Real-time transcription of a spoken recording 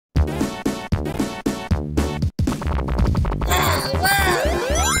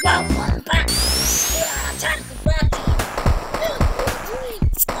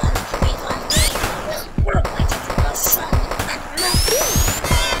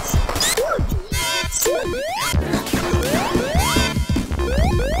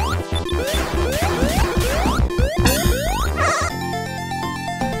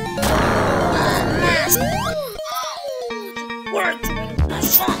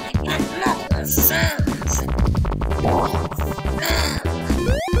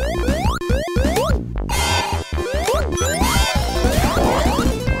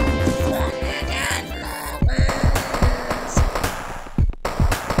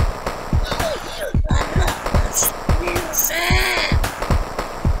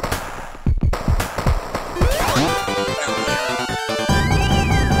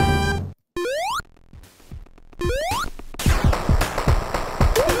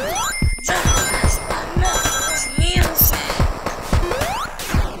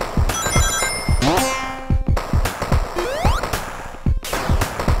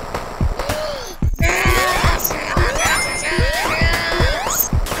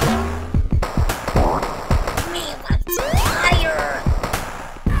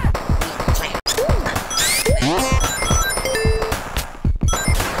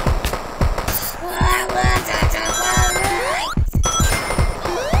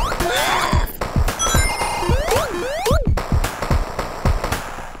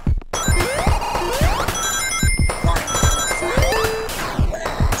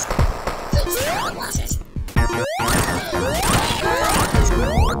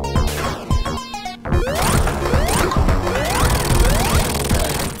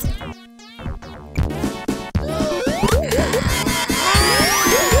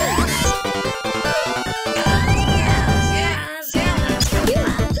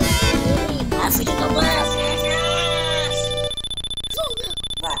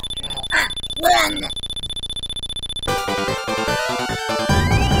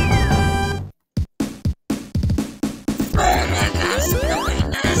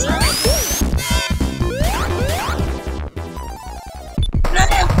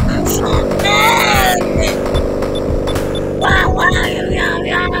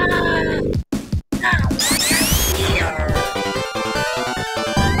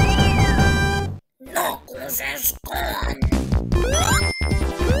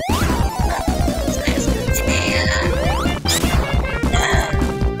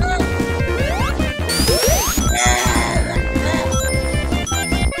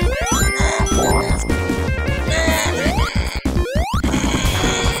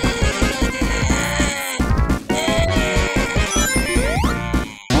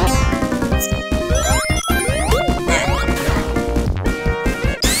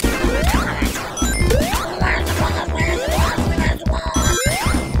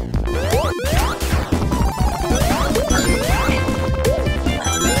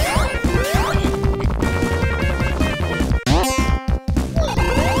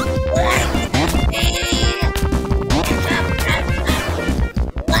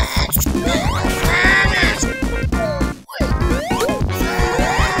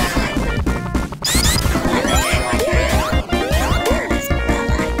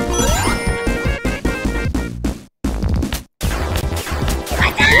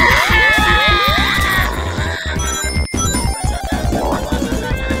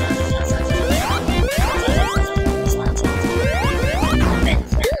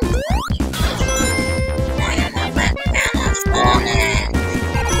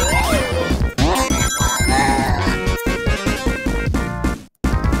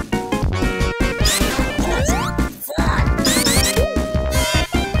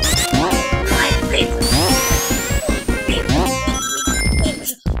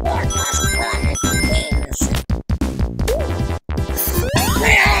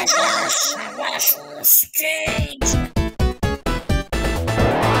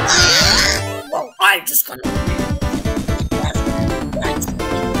I just got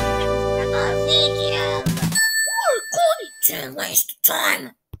to waste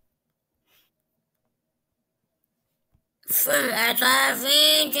time for the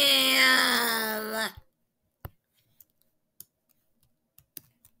video.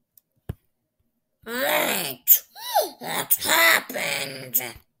 Wait, what happened?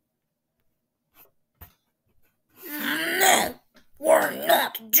 No, we're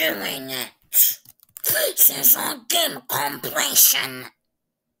not doing it. This is a game compilation.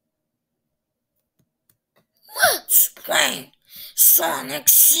 Let's play Sonic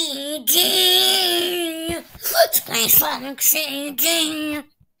CD. Let's play Sonic CD.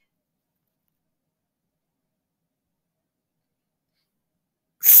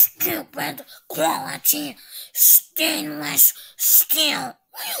 Stupid quality stainless steel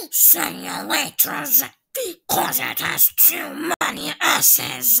simulators because it has too many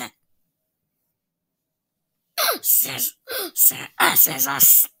S's. S is a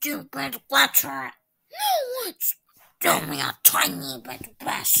stupid letter. No, it's only a tiny bit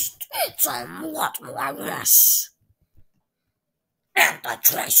best. It's a lot more worse. And the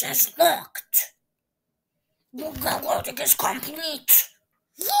choice is locked. The loading is complete.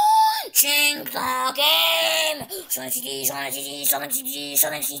 Launching the game! Sonic CD, Sonic CD, Sonic CD,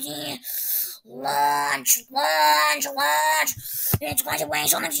 Sonic CD. Launch, launch, launch. It's going away,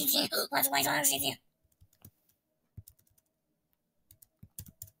 Sonic CD. Let's away, Sonic CD.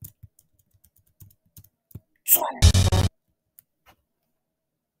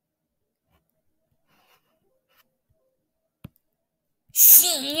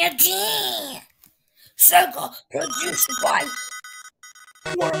 CD. Sega produced by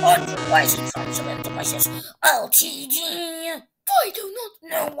or under license from select devices LTD. I do not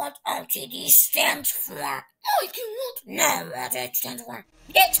know what LTD stands for. I do not know what it stands for.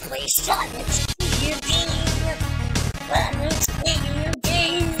 It's please silence CD. Silence CD.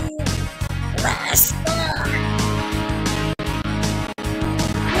 Last one.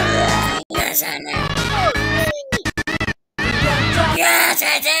 Yes, I know. Yes,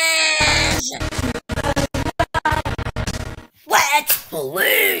 it is! Let's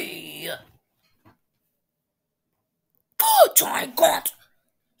play! But I got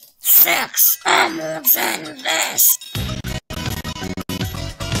 6 emeralds in this!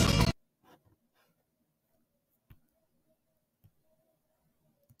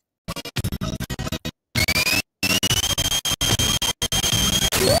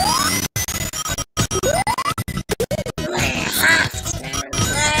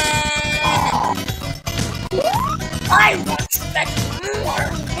 I want to get more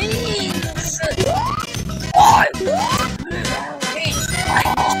wings! I want more wings! I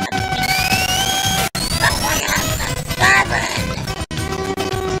want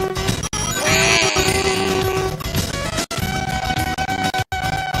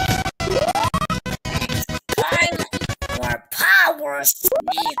time for power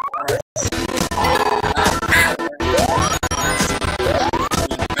sneakers!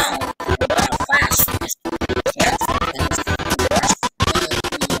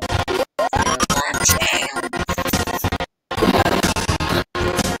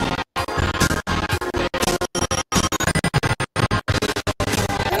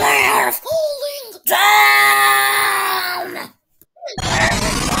 We're falling down!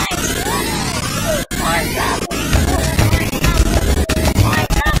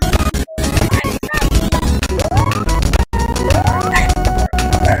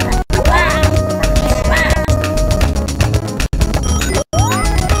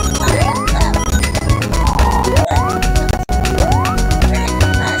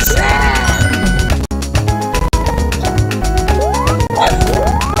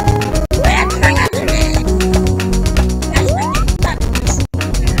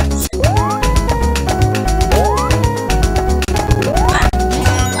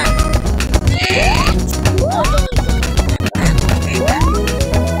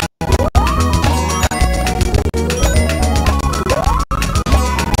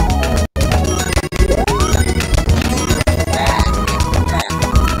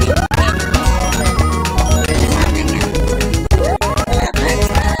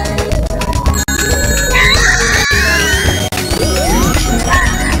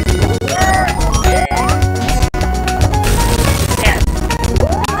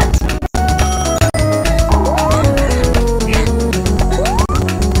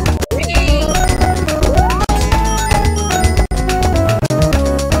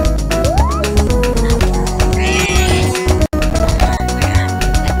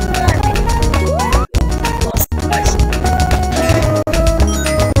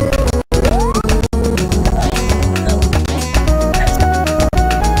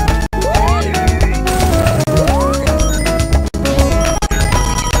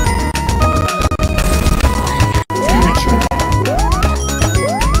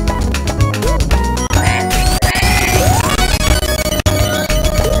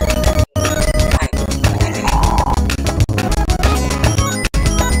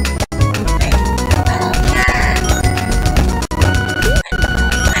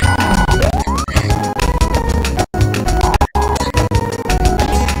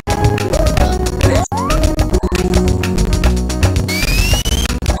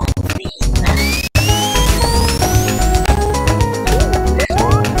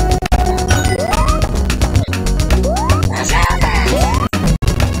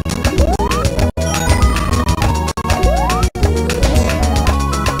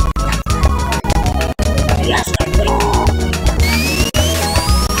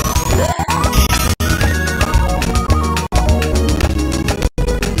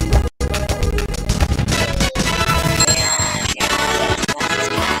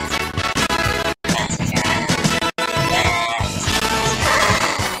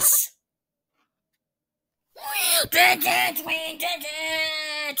 Did it! We did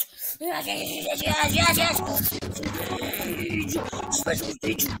it! Yes, yes, yes, yes, yes, yes! Special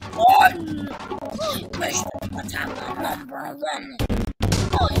stage 1! Mission attack number 1!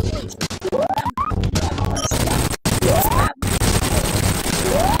 I wish number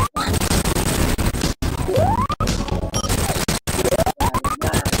 1!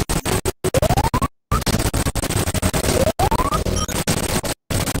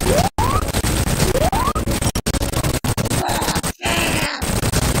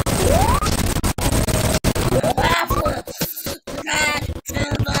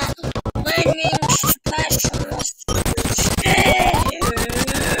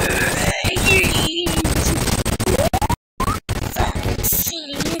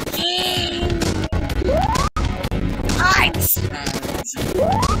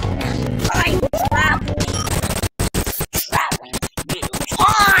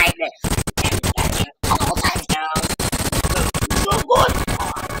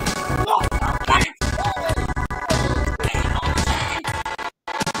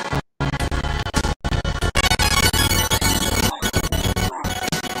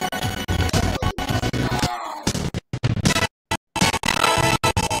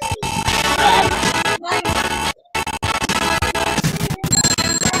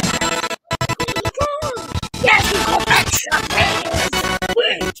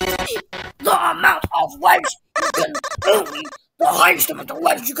 of waves you can only the highest amount of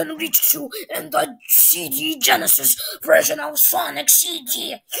waves you can reach to in the CD Genesis version of Sonic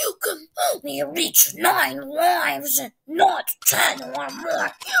CD. You can only reach 9 lives, not 10 or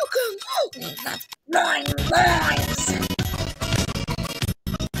more. You can only get 9 lives.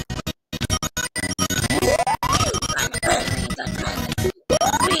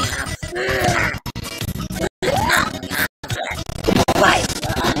 We have 4. And now we have Wait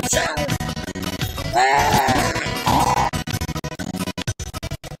until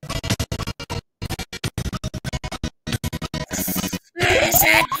Is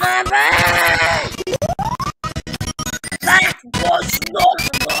it the best? That was not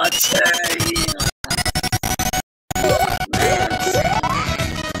the chain.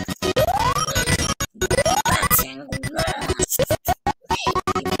 Getting lost.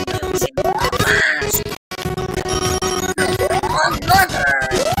 Losing the past. Another.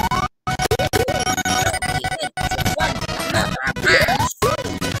 Another pass.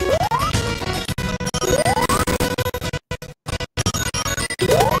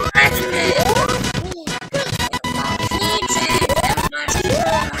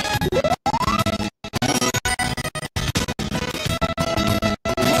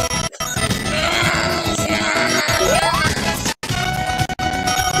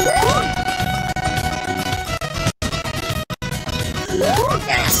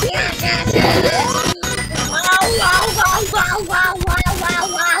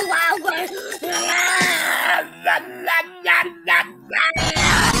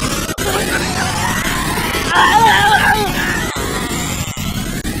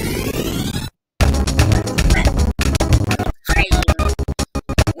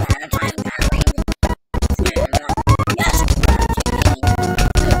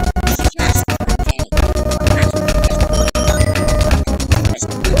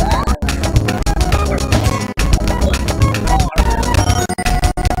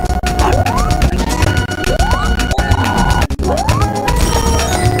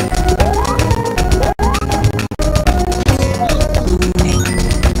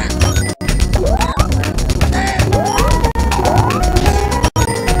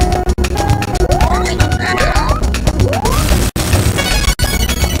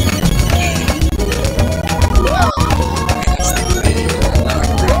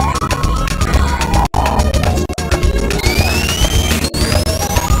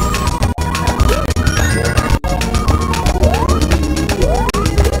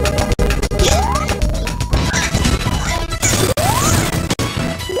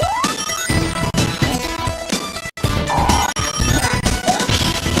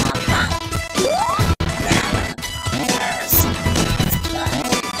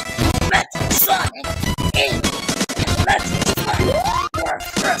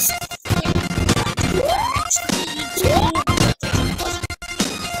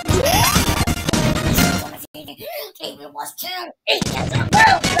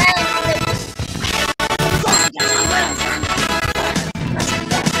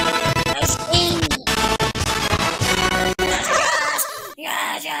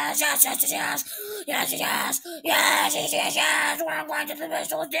 Yes, we're going to the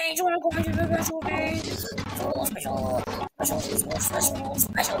special stage, we're going to the special stage.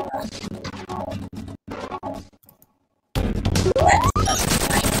 Special.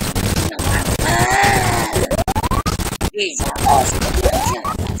 These are awesome.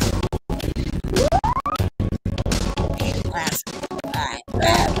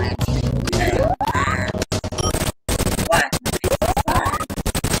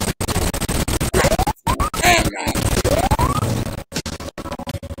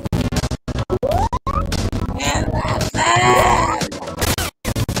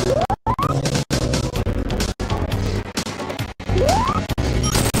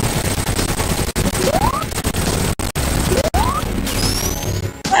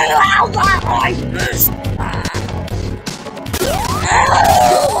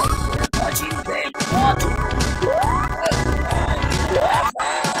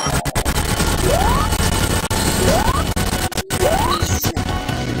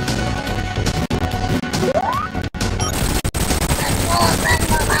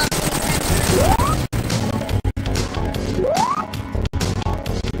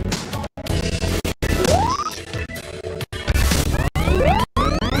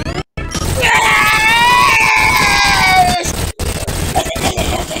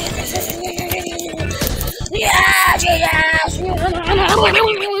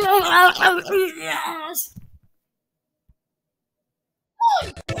 Yes.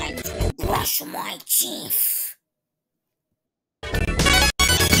 I'm going to brush my teeth.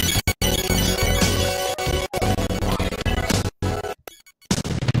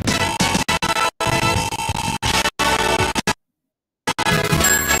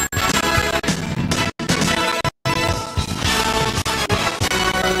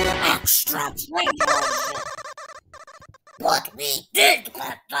 But we did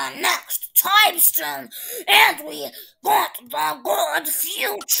get the next time stone, and we got the good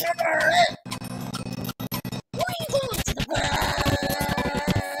future. We got the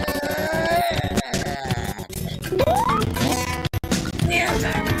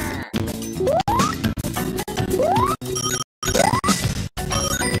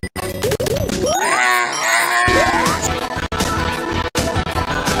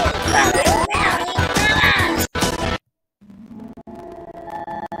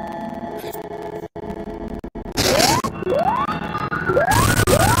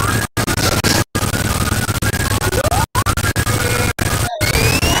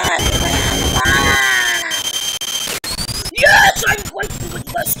Yes, I'm going to do it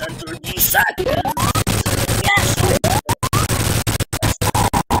less than 30 seconds. Yes,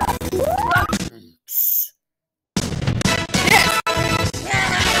 yes.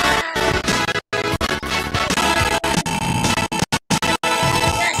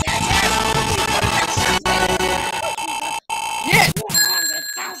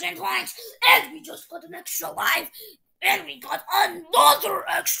 100,000 points, and we just got an extra life, and we got another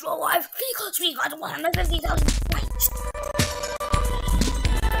extra life because we got 150,000 points.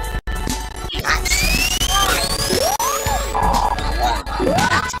 We got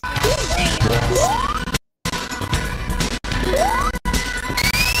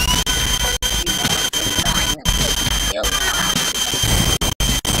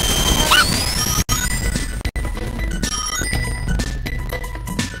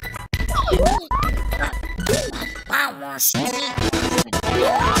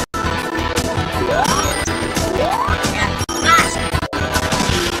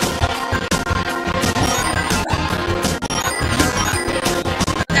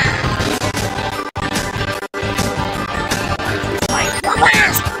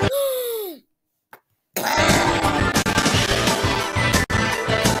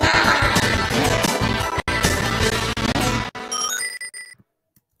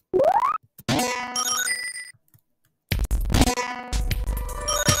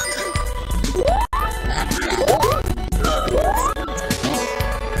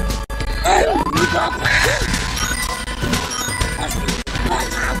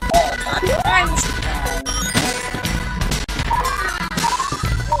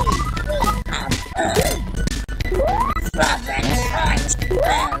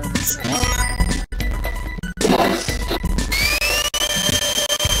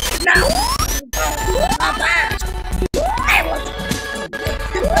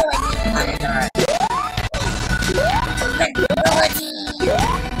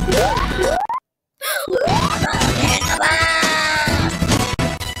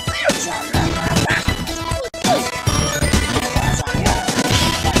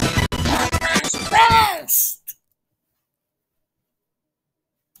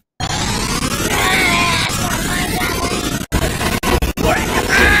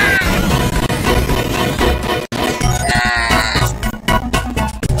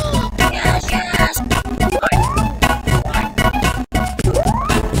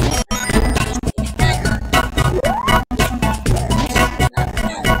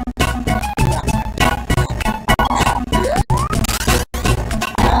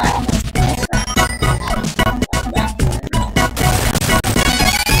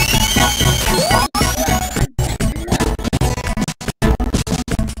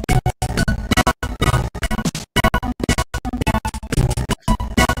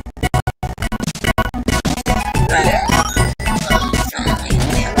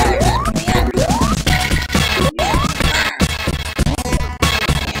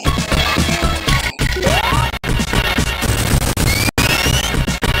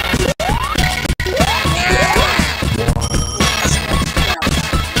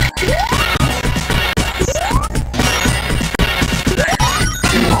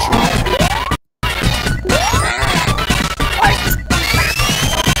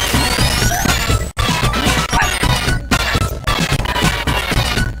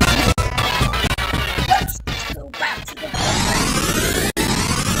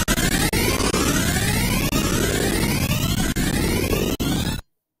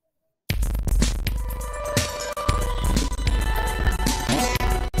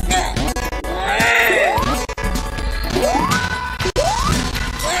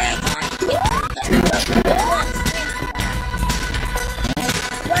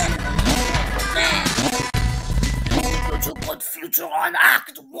future on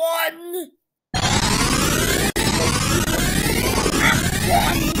Act 1! Act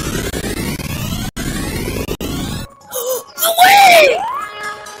 1! Wait!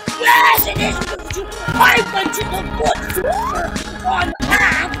 Yes! it is you. I went to the good future on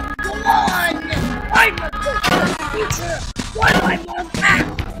Act 1. I'm a good future when I'm on Act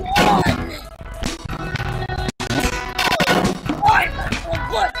 1. I'm a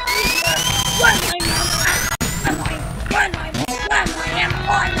good future when I'm on Act 1. When I am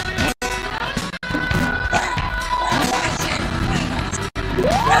on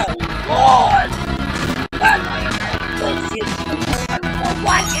Lord! When I am a good future, I'm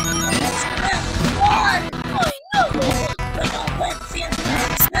watching Lord! I know when I'm with future,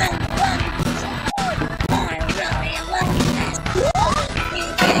 I'm really looking at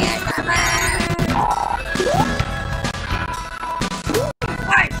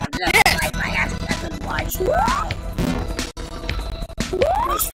I forget my aspect of life.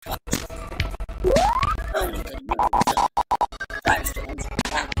 Only good news. Thanks to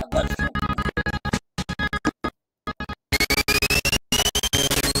back the good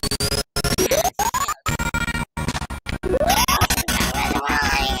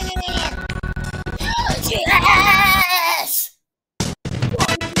yes!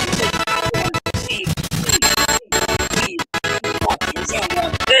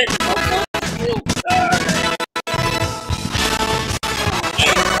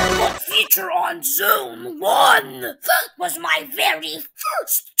 Feature on Zone 1. That was my very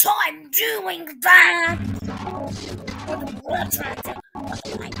first time doing that.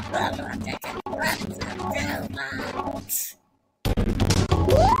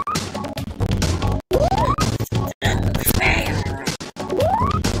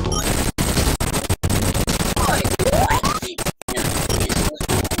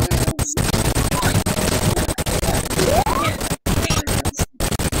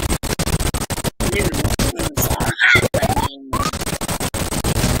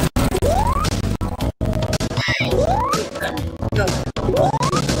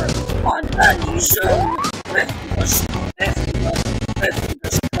 On any zone, if he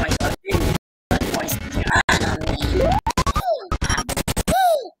was quite a thing, that was the enemy.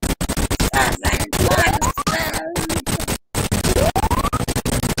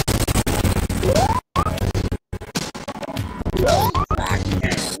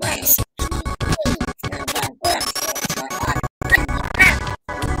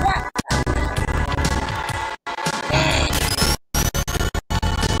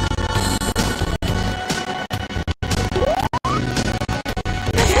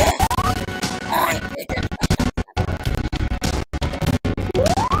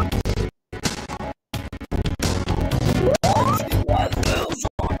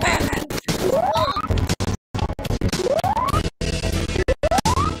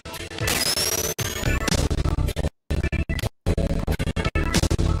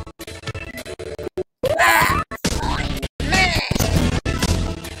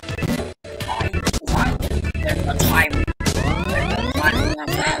 7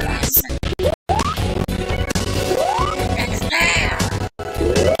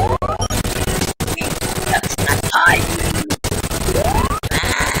 times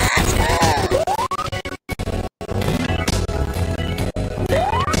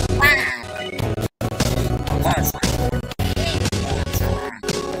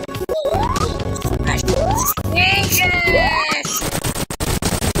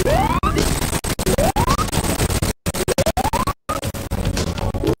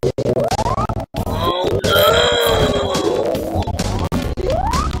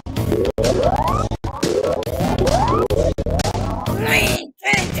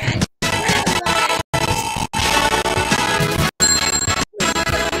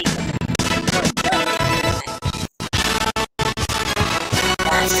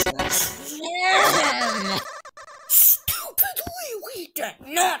Stupidly, we did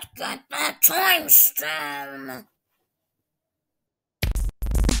not get that time stone.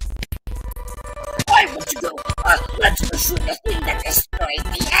 I want to go. Let's pursue the thing that destroyed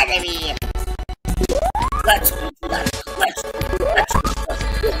the enemy. Let's go to that. Let's go to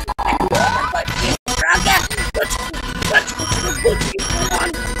the good people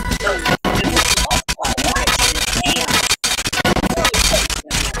one.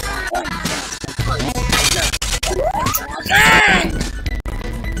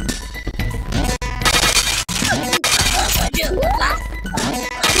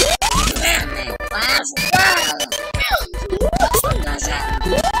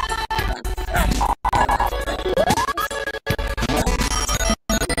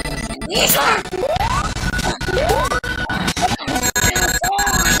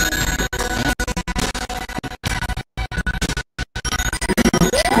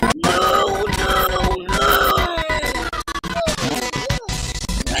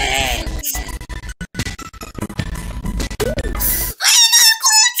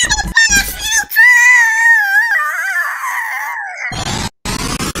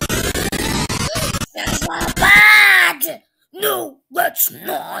 Let's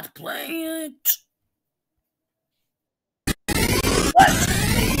not play it. Let's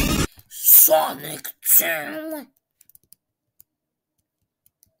play Sonic 2.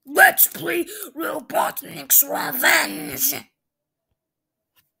 Let's play Robotnik's Revenge.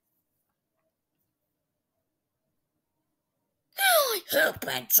 I hope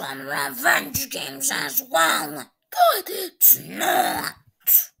it's on revenge games as well, but it's not.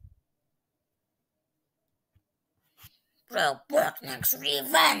 Robotnik's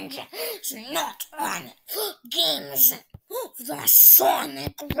Revenge is not on games of the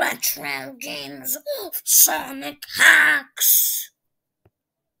Sonic retro games of Sonic hacks.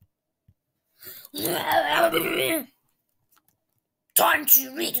 Time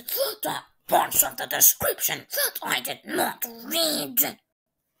to read the parts of the description that I did not read.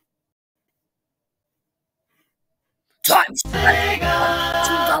 Time spent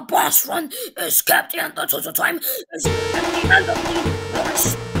to the boss run is kept and the total time is at the end of the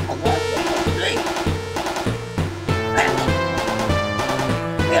boss along with the play. And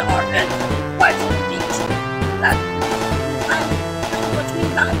we are in quite a beat that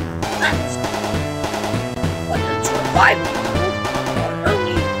between them and but in survival or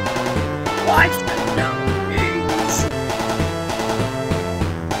only lives and no names.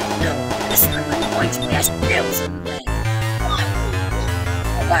 No, this one is going to be as skills and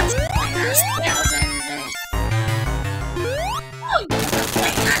Let's play as thousand. I'm gonna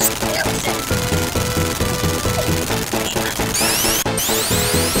play as thousand.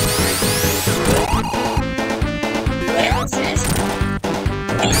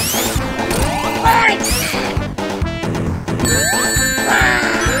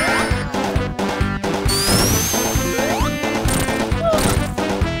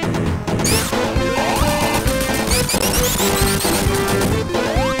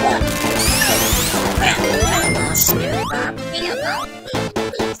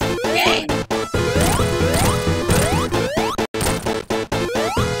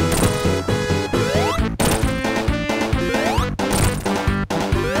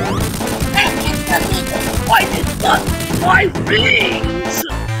 My rings!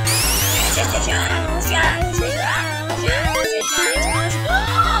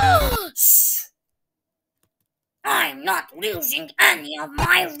 I'm not losing any of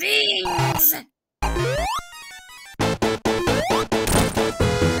my rings!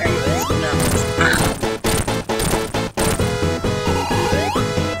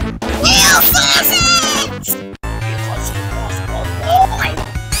 Because he was alive!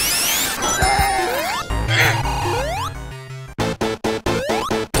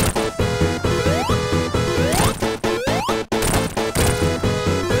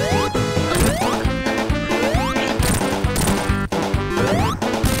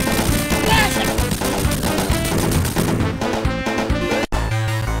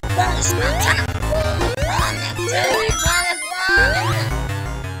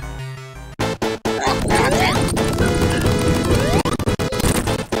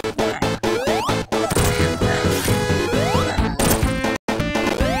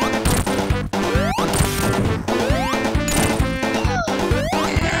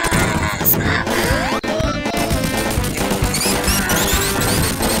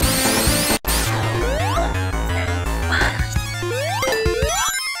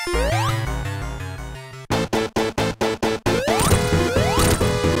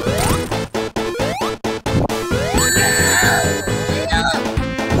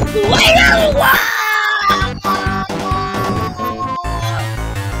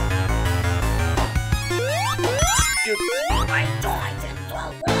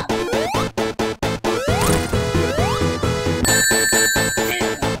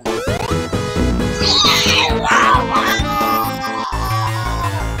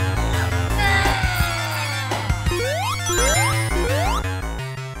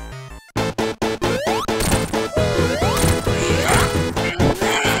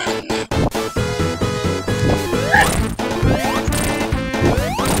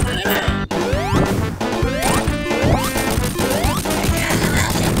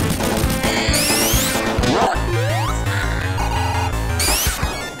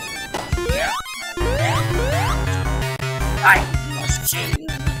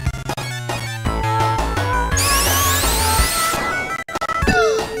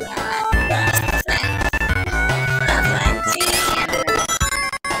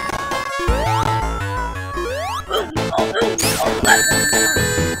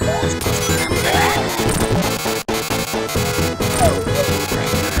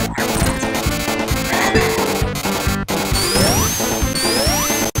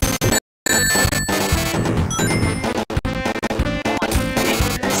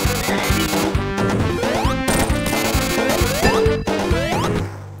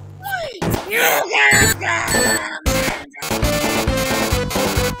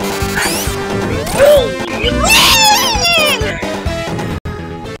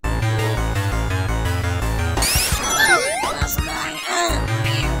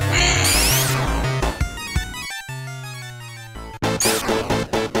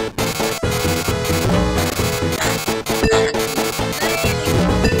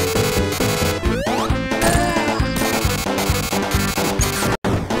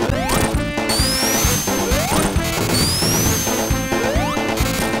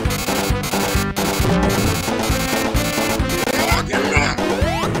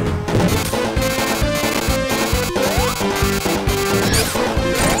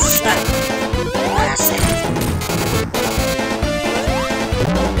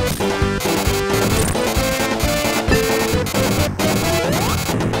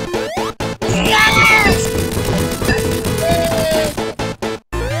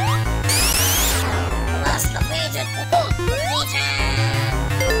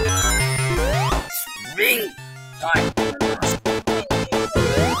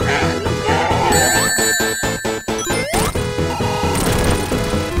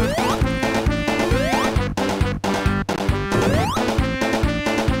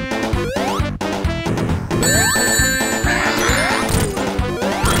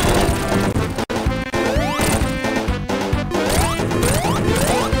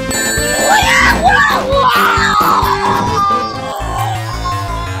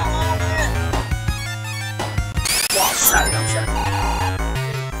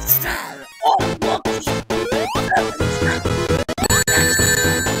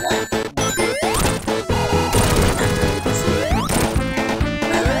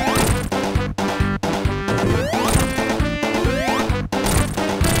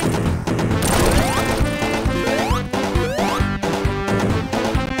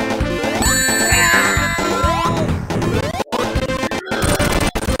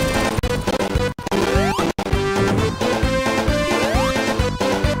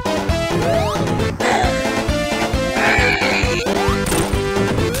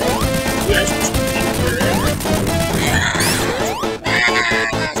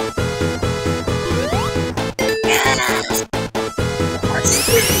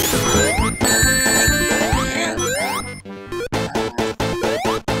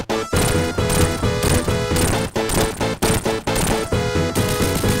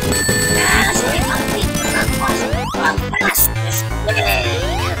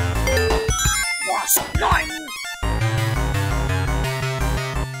 +9.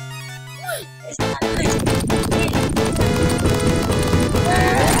 It's not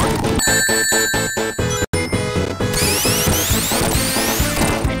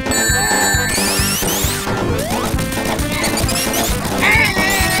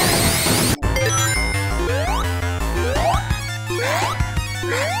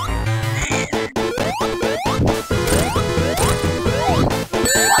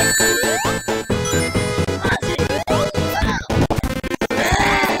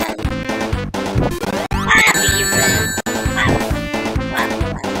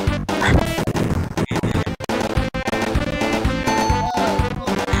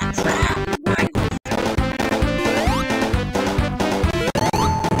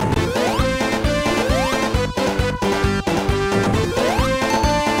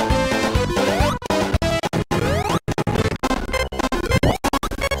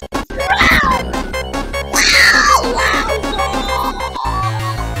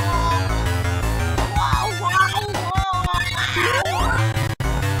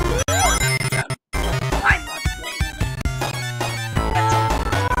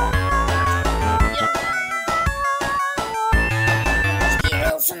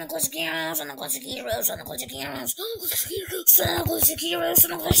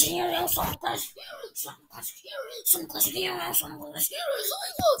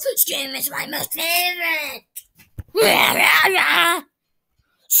Scream is my most favorite.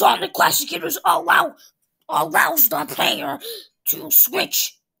 Sonic Classic Heroes allows the player to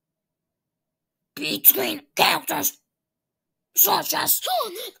switch between characters such as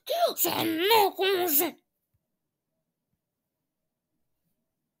Sonic, Tails, and Knuckles.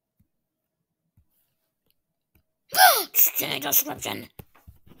 The description.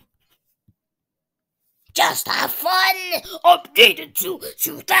 Just have fun! Updated to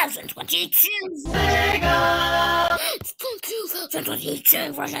 2022. Sega!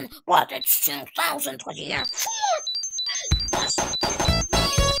 2022 version, but it's 2024.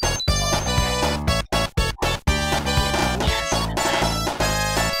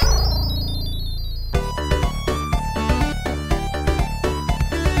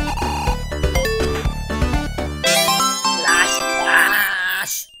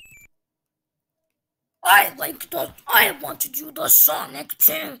 I want to do the Sonic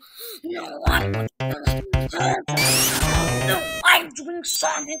too. No, I'm doing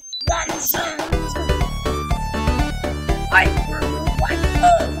Sonic 1 zones. I really like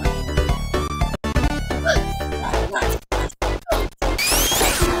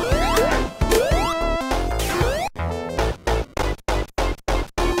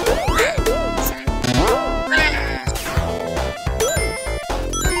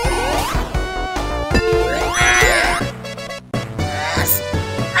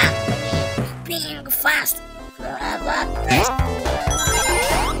fast forever.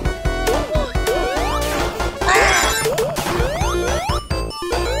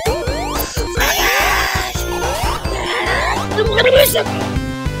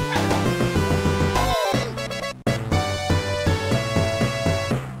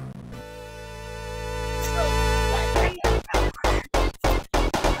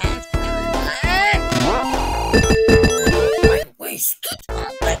 I wasted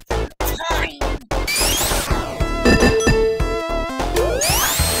all that time.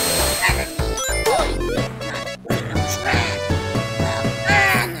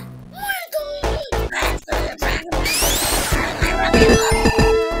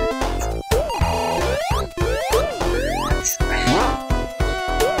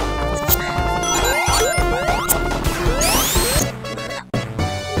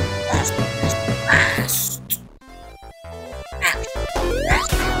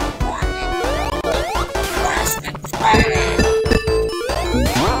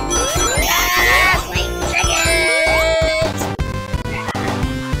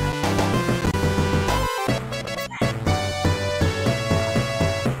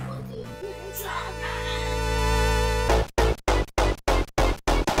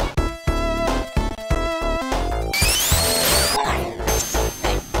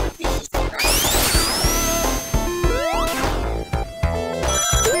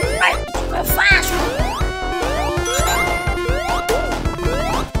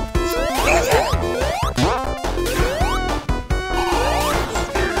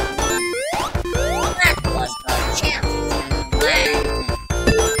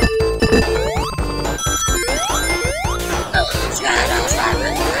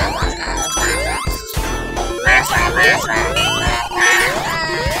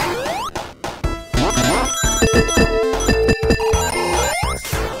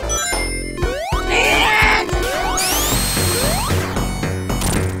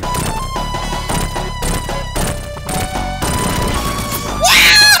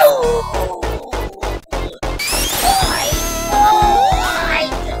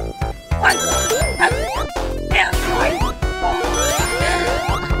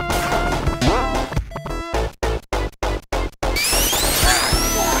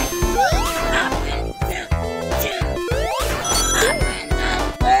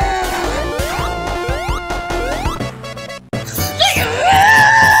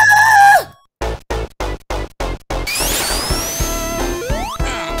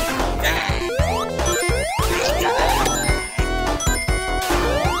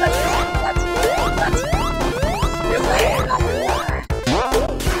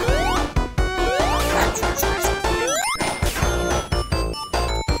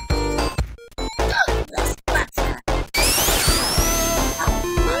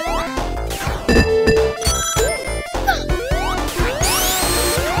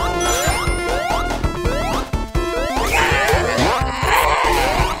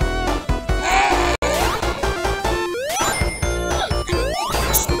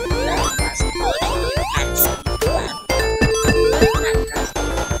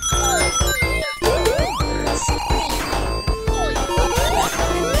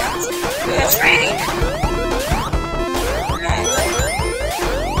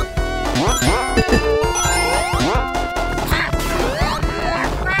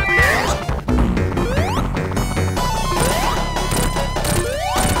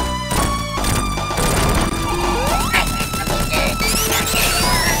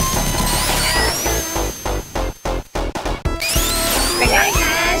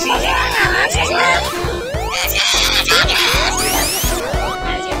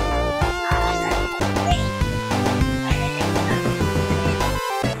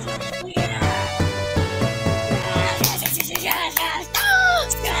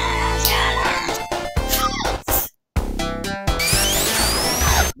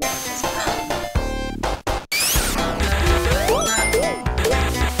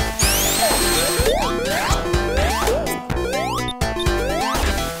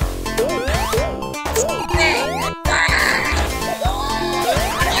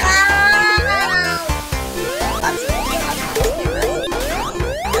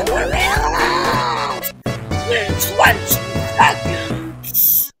 20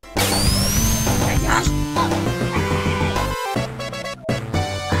 seconds.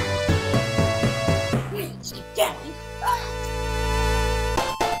 Keep going.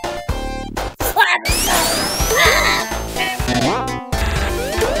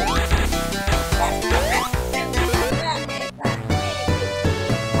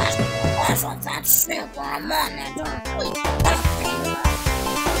 That super monitor.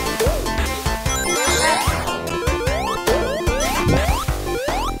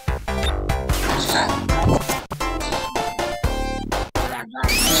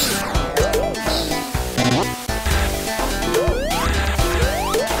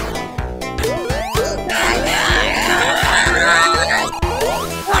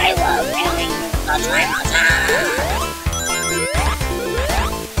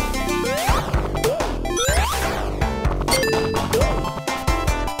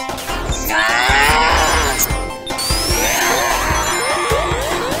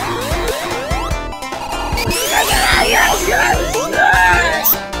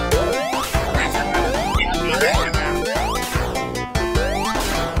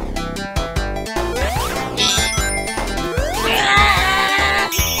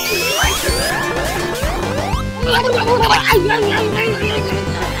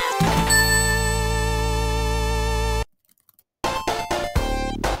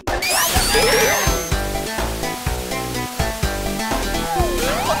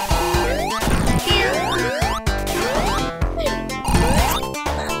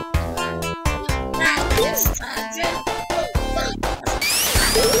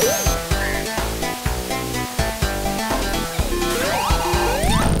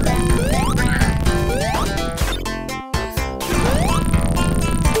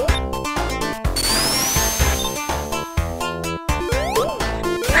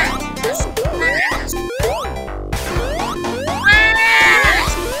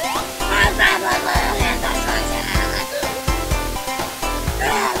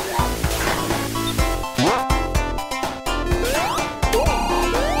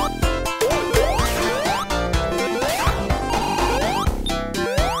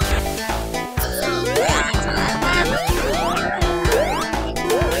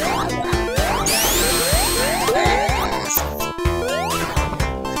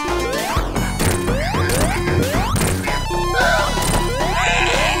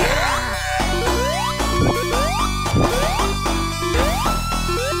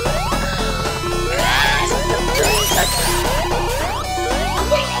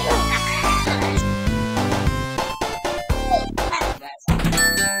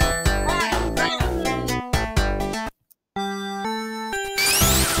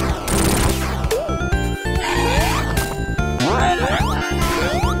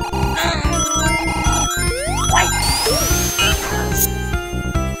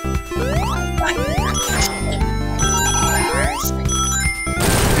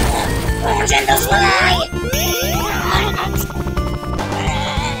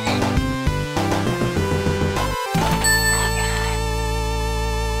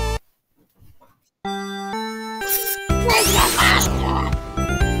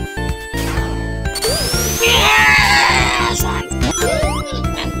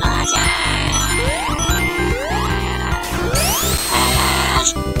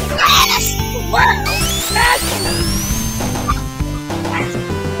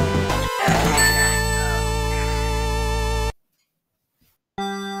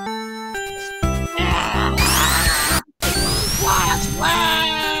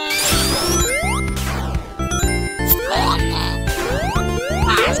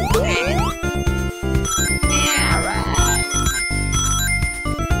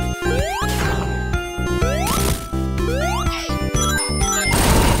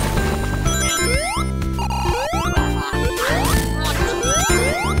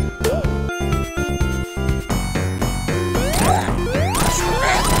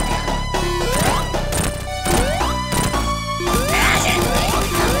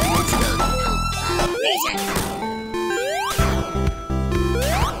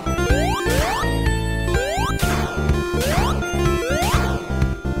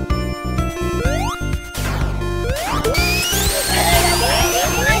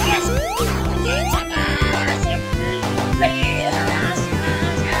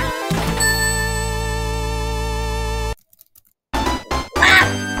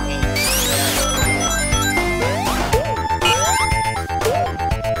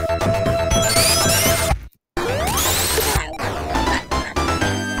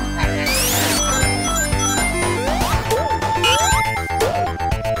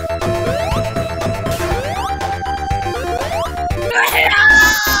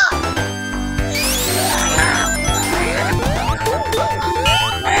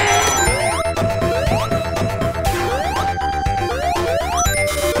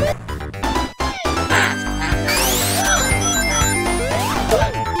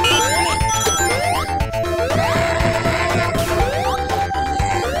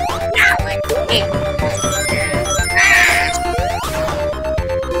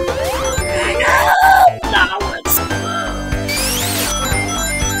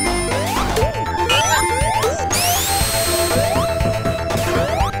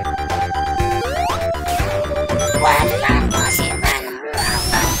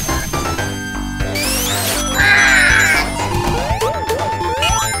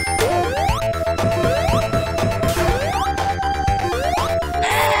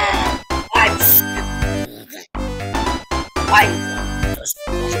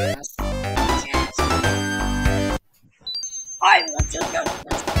 you know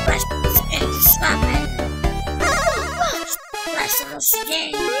what's is happening? What's the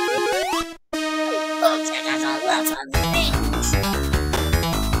skin? Oh, check out a lot of things.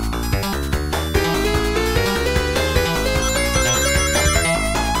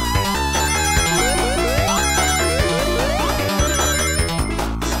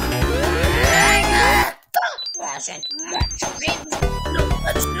 Wasn't much of it. No,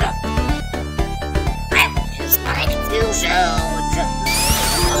 it's not. That is my No.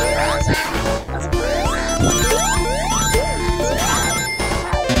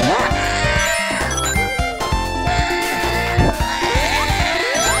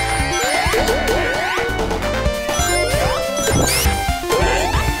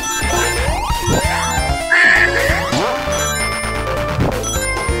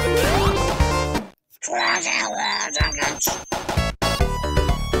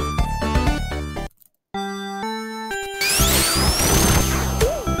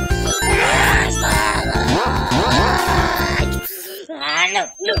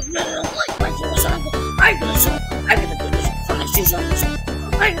 I'm gonna do this for my shoes on this.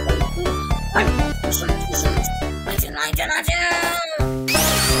 I'm gonna do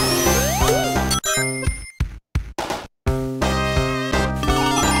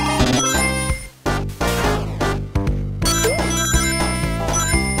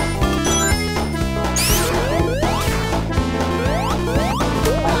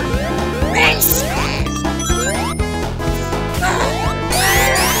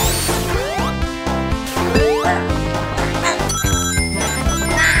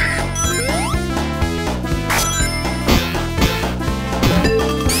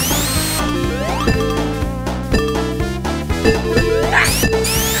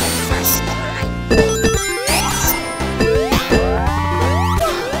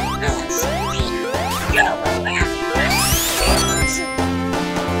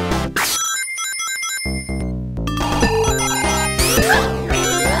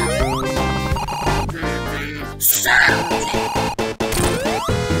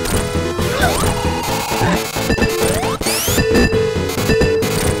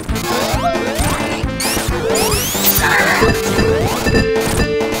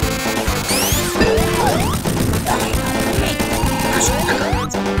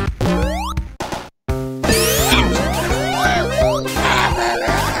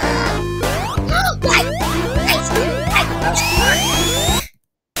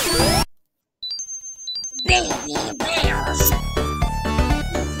baby bears.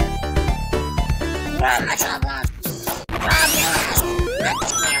 Run my troubles. Fabulous.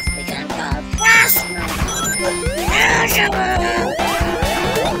 Let's dance because go fast. Usual.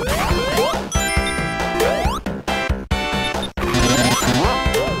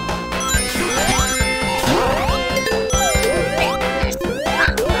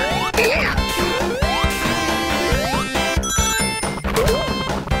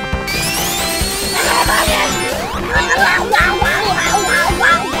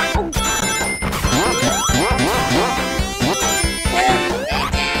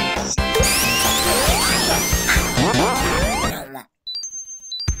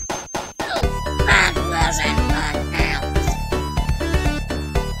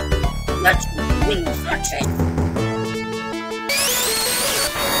 Let's refresh it.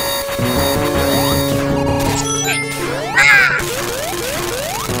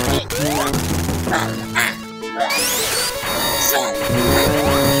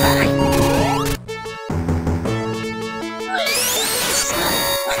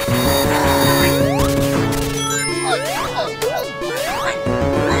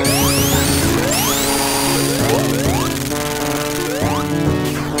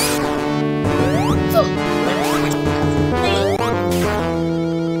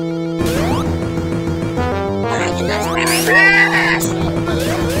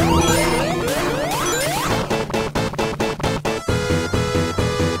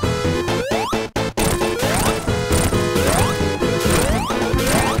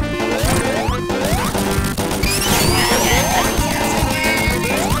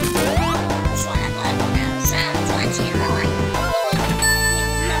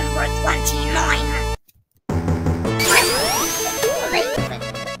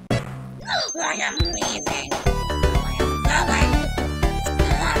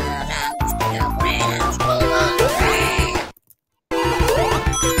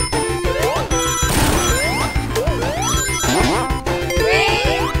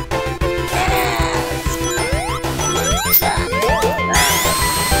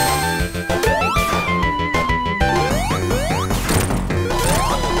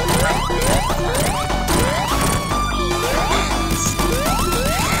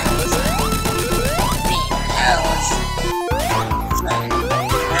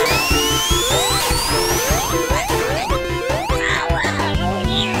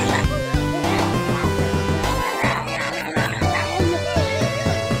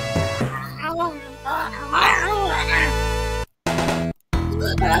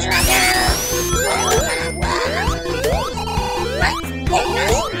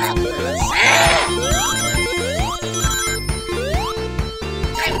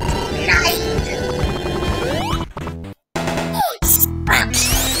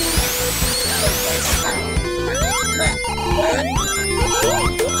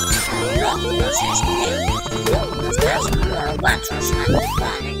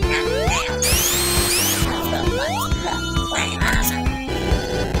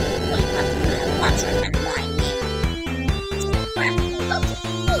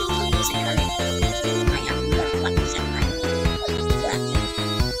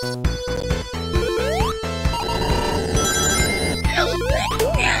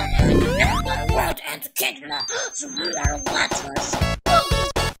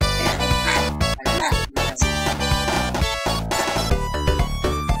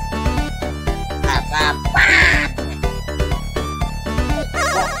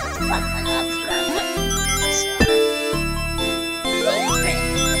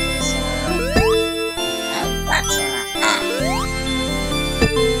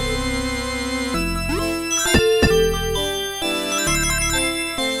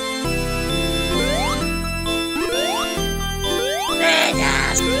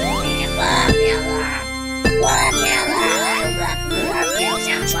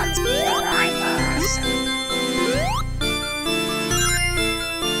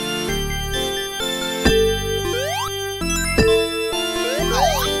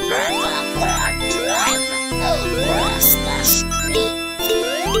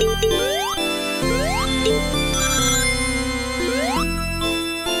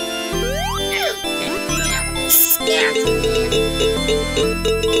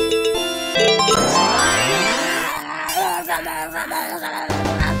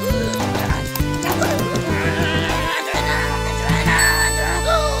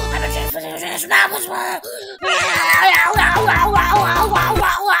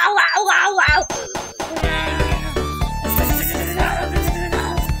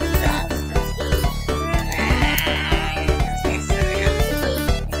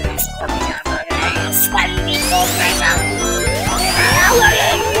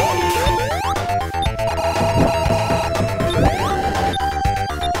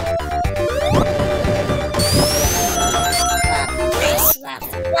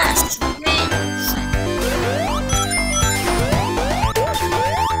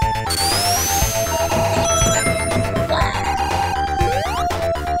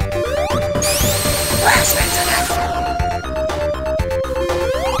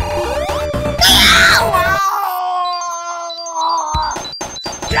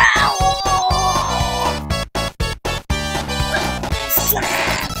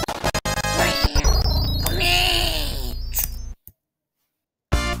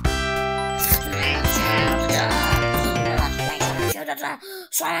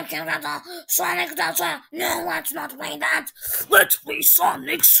 Sonic Data. No, let's not play that. Let's play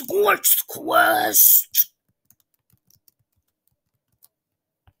Sonic Scorched Quest.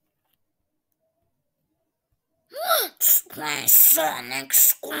 Let's play Sonic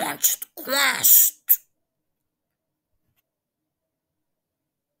Scorched Quest.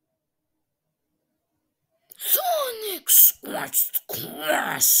 Sonic Scorched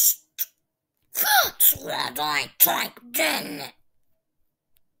Quest. That's what I typed in.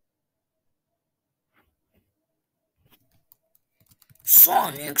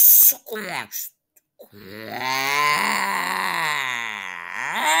 Sonic Scorched Quest.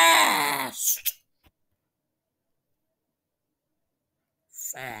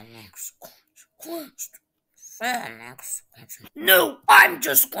 Sonic Scorched Quest. Sonic Scorched. No, I'm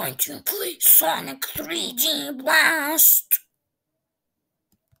just going to play Sonic 3D Blast.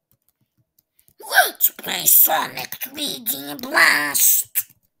 Let's play Sonic 3D Blast.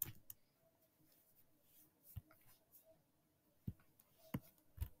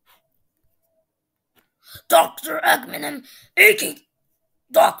 Dr. Eggman, aka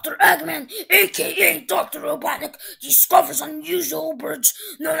Dr. Robotnik, discovers unusual birds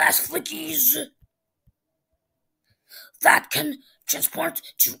known as flickies that can transport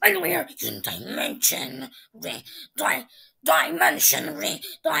to anywhere in dimension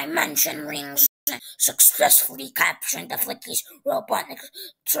rings. Successfully capturing the flickies, Robotnik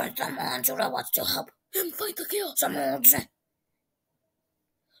turns them on to robots to help him fight the chaos emeralds.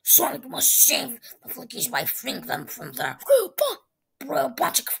 Sonic must save the flickies by freeing them from their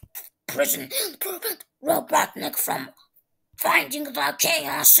robotic prison and prevent Robotnik from finding the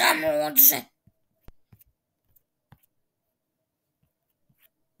chaos emeralds.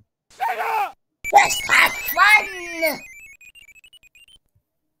 Let's have fun!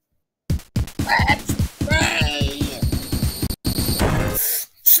 Let's play!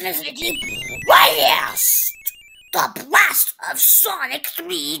 Infinity Blast! The Blast of Sonic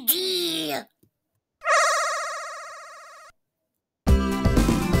 3D!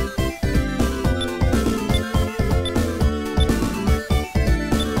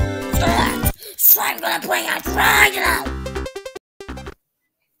 So I'm gonna bring out Rhino!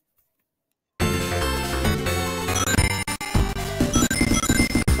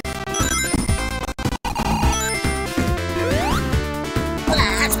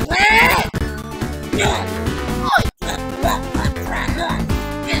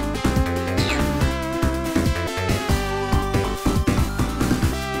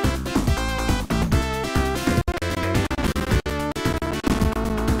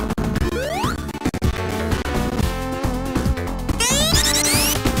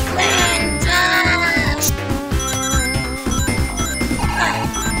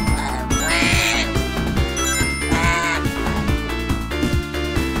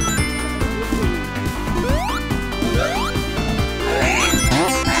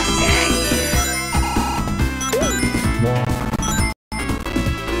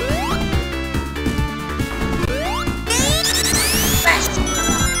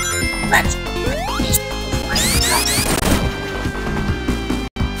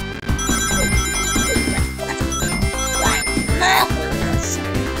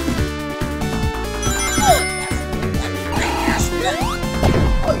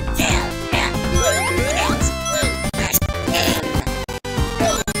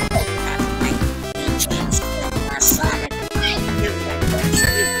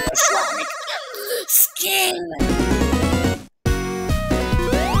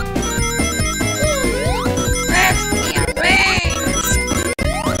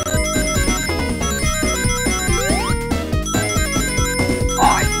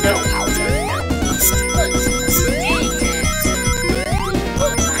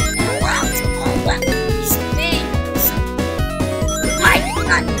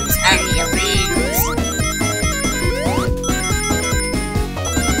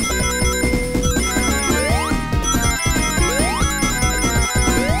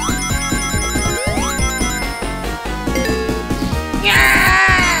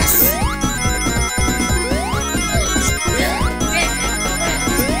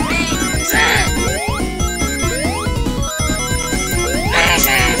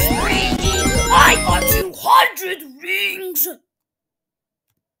 I got 200 rings! So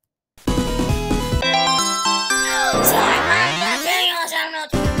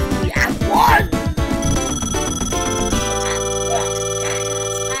we have one!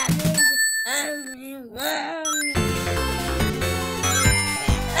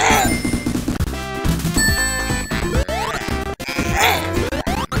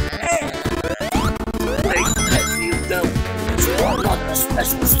 Another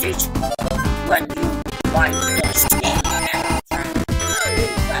special stage when you find this game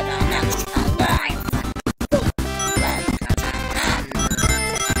but an extra life.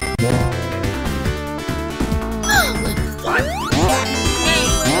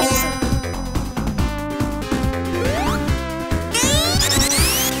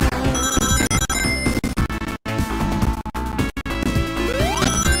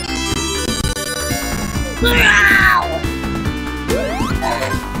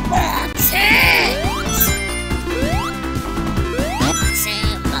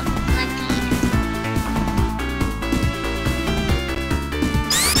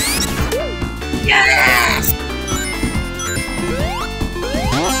 Yes!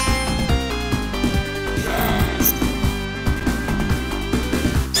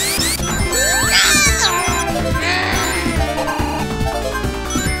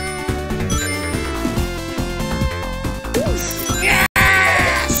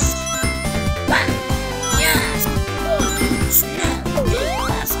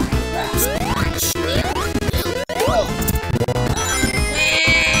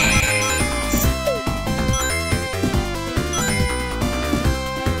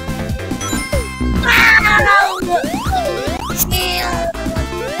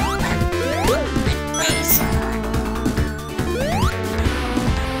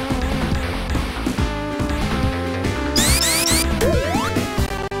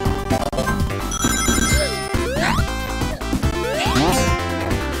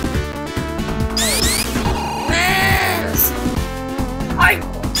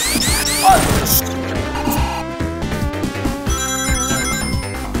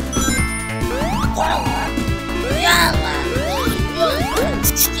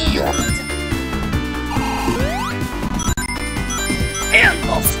 And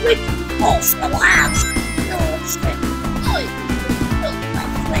the flick also allows no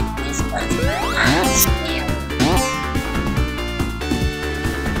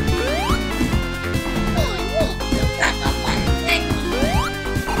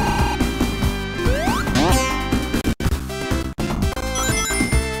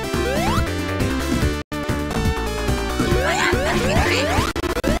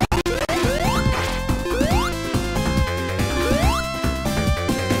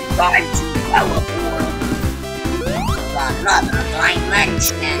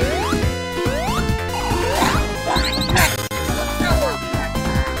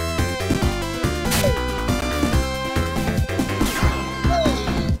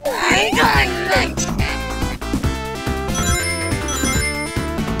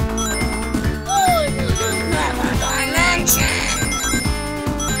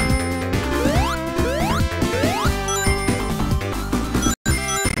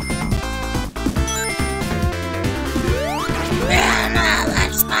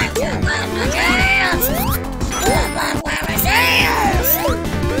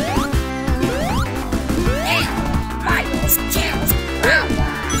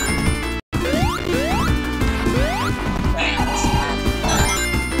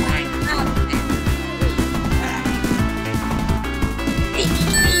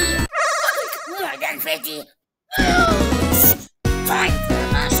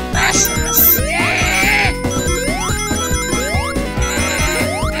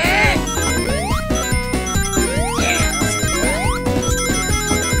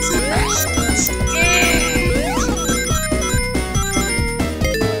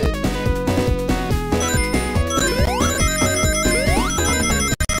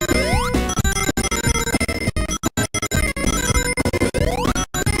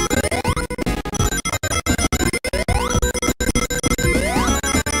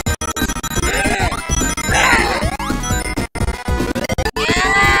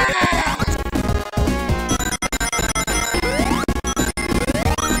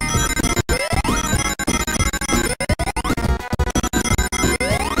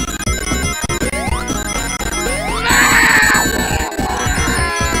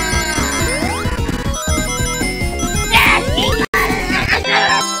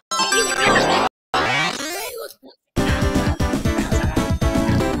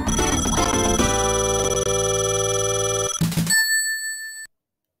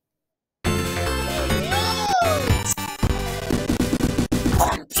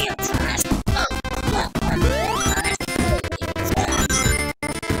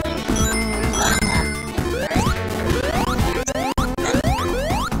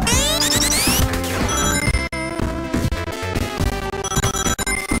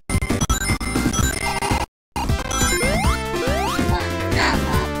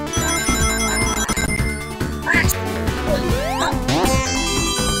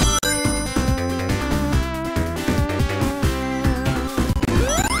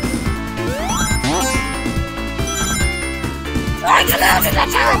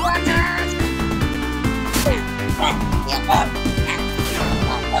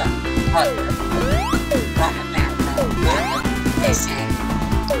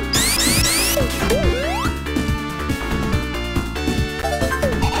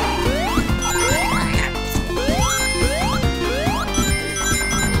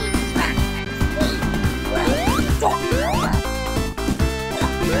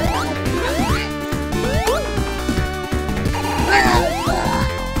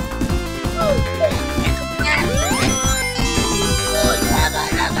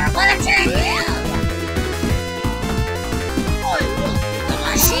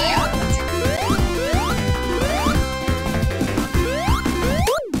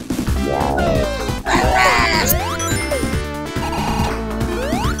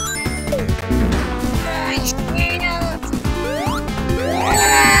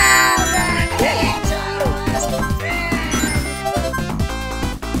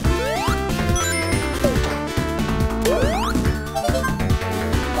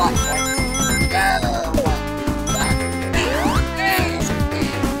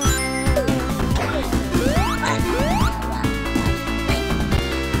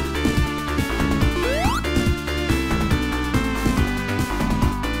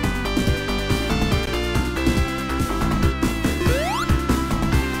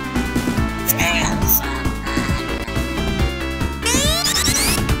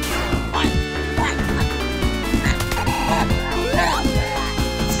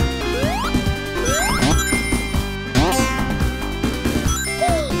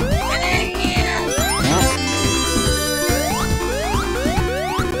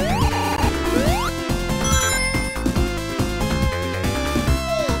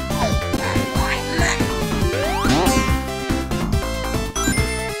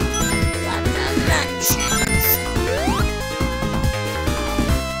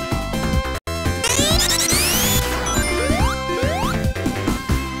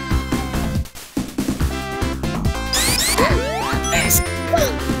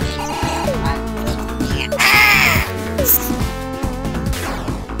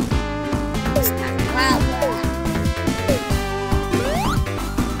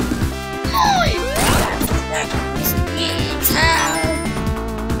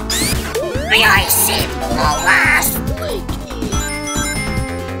I see the last Blinky.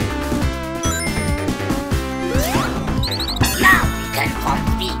 Now we can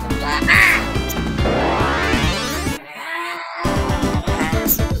complete the act.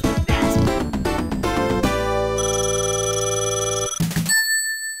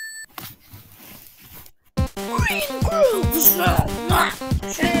 Green grooves will not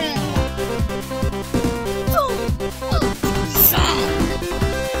change.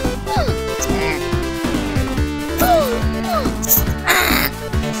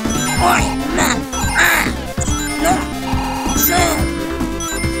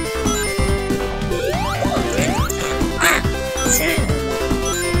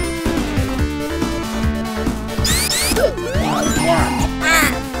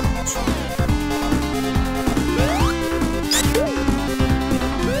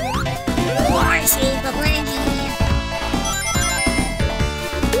 I see the Blinky.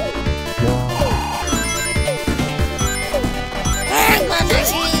 Hey, what the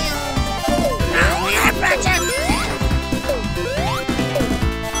shield? Now we are protected.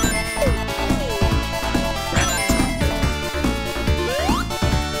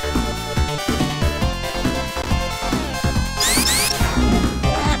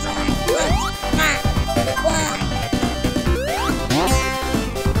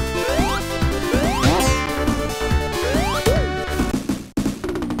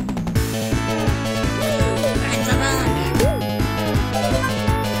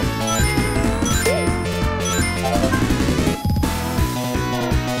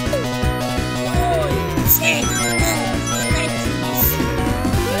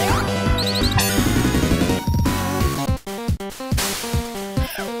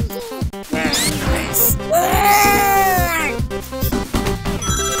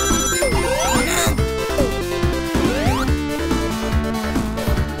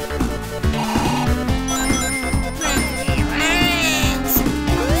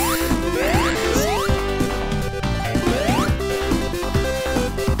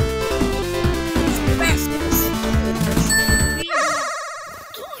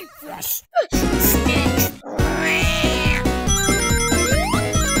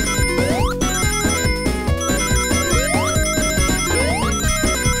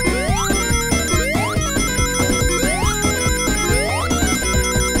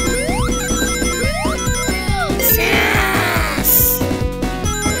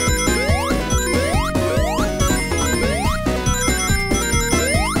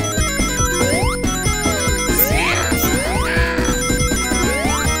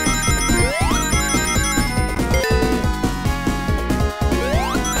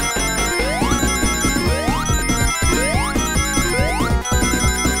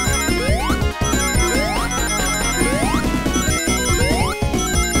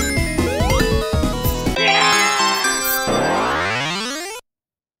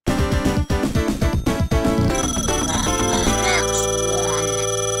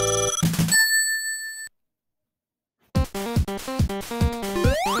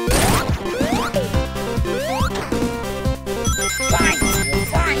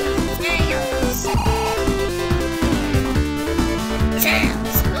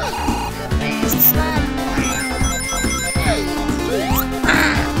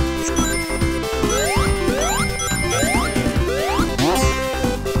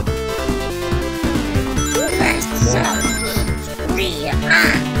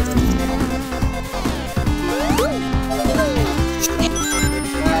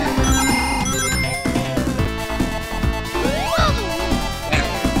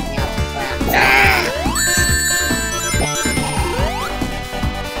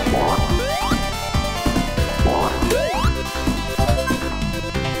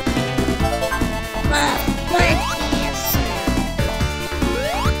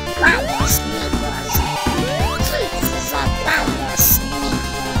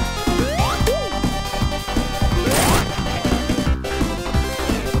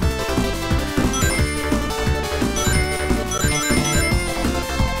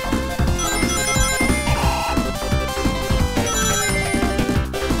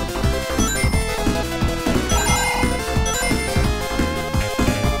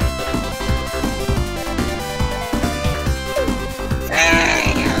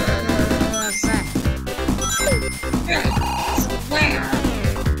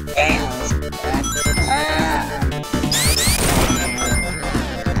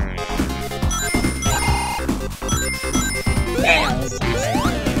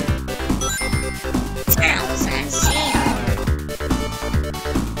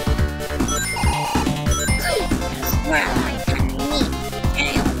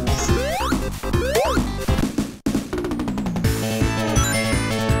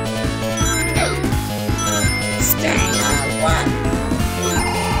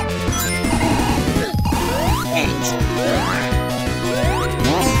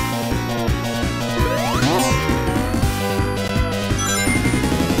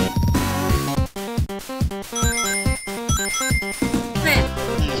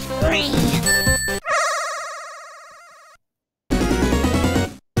 green.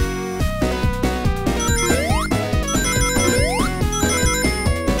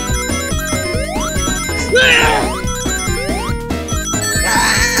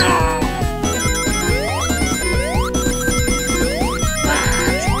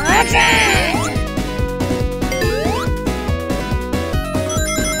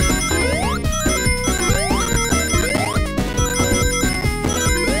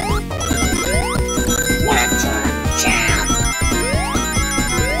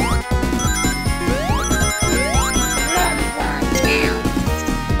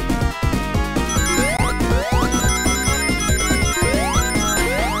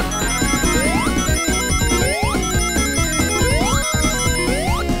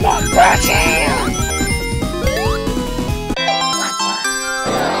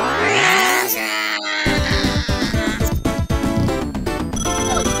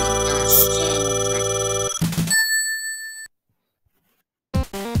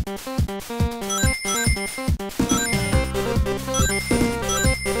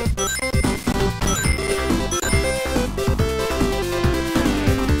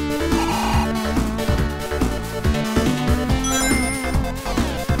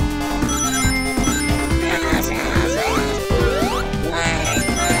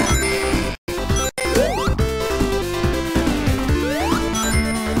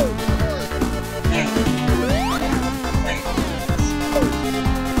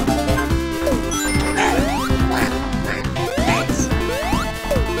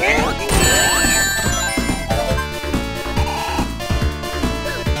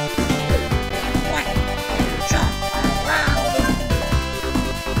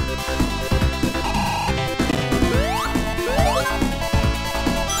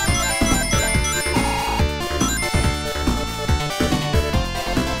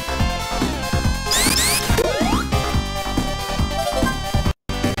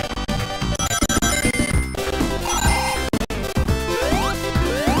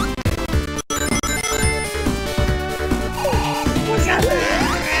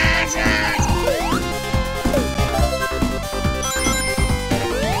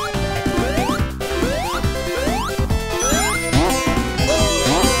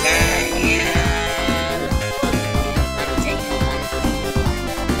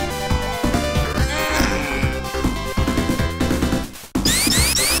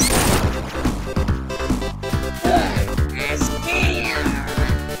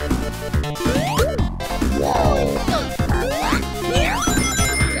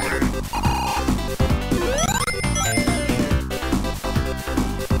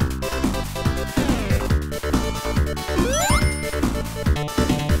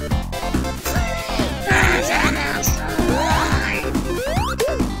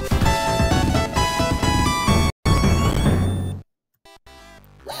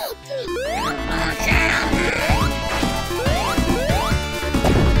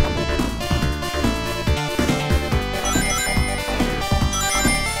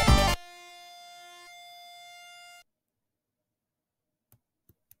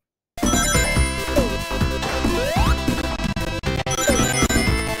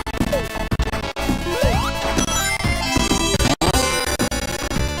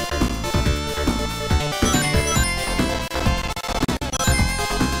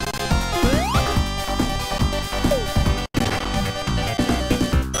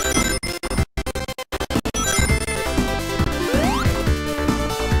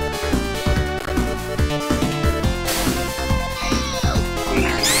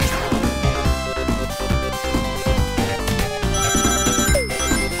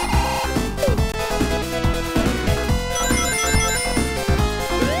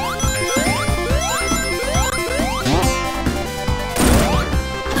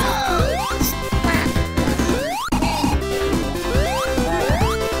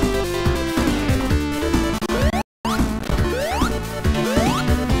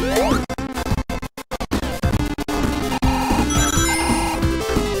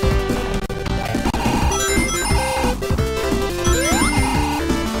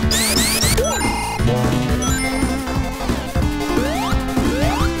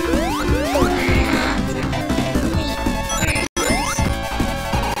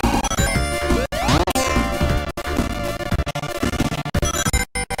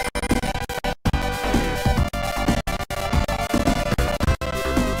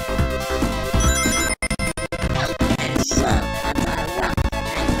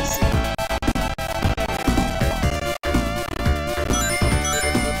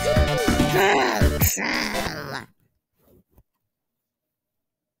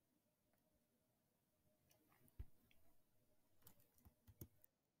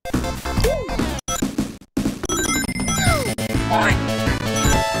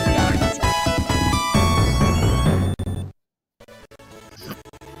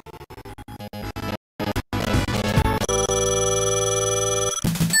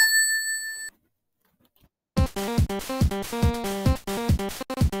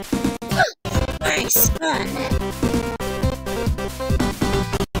 Nice one.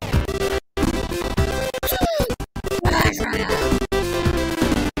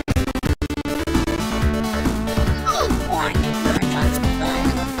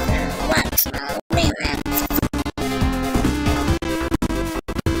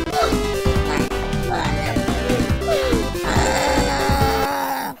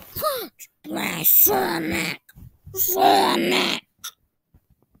 Sonic! Sonic!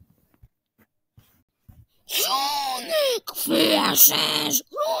 Sonic forces!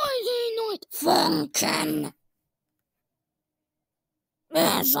 Friday Night Funkin'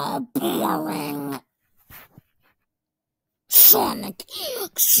 is all boring. Sonic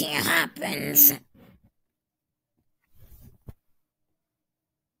EXE happens.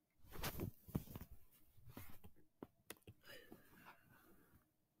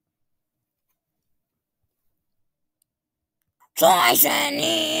 Tyson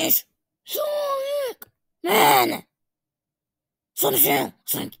is Sonic Man. Sonic Zoom.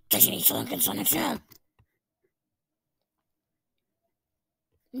 Sonic Tyson is Sonic and Sonic Zoom.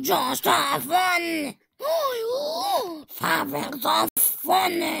 Just have fun. I love having the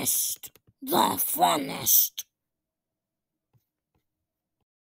funnest. The funnest.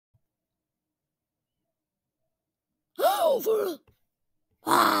 Over.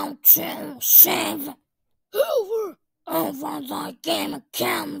 How to save. Over the game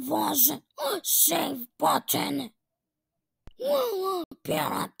canvas, save button will appear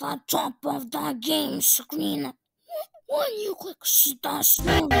at the top of the game screen. When you click the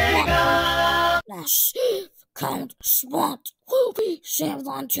snooze button, the save count spot will be saved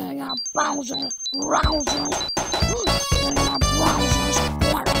onto your browser's storage.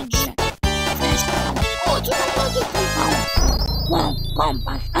 This will automatically will come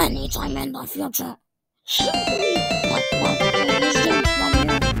back anytime in the future. Simply what is the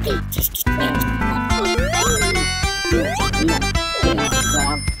latest things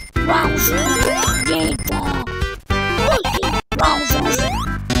your browser data. Browsers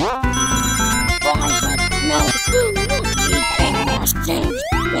private note will not be in state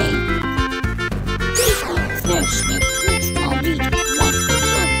state. This is delete what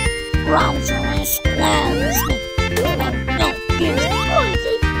browser is closed. No, here's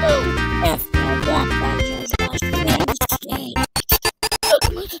private note. If you want to use the state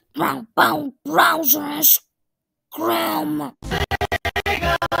browser is Chrome.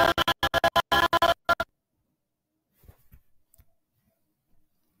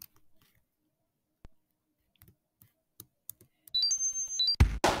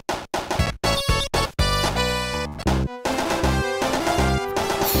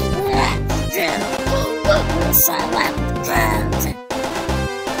 Select code.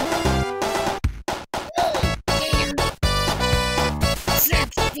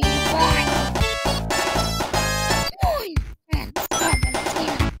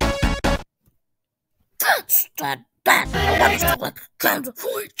 What is the code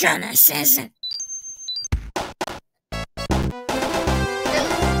for Genesis?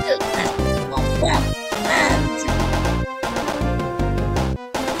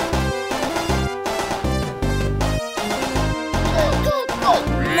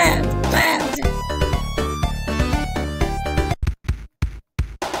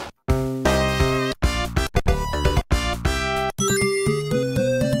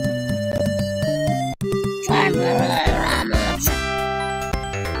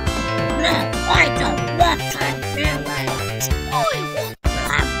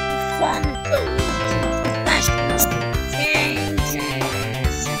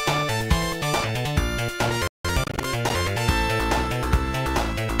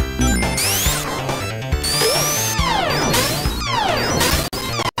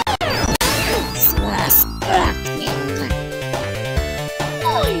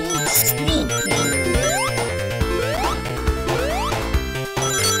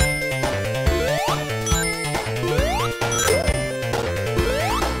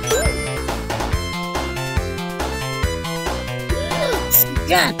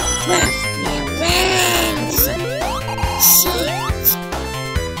 Got me wings. Sheets.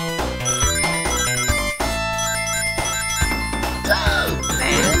 Go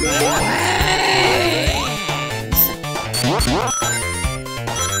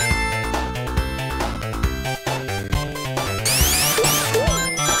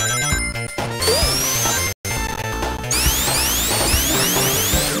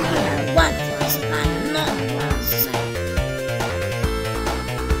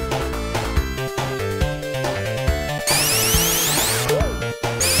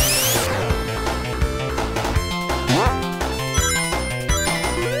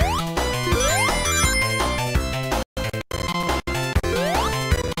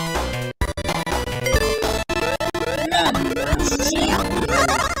Number 0.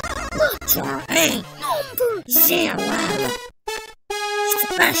 Letter A. Number 0.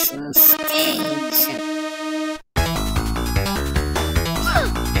 Special stage.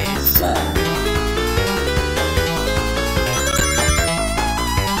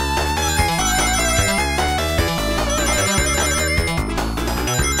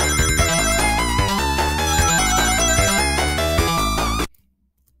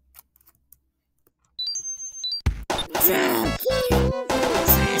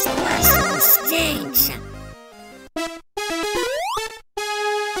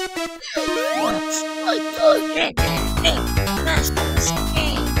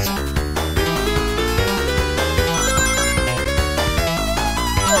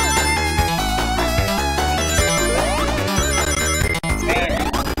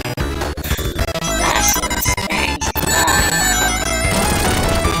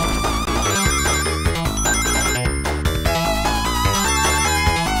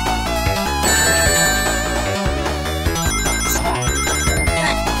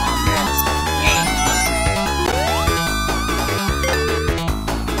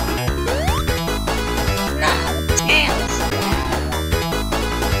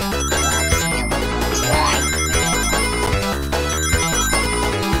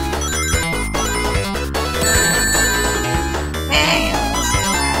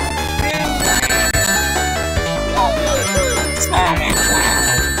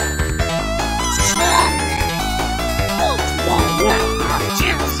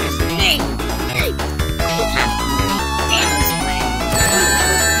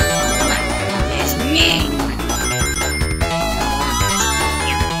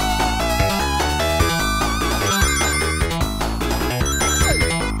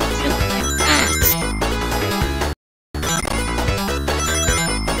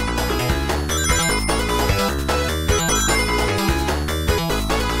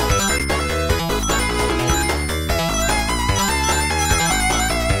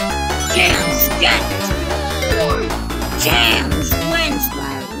 James wins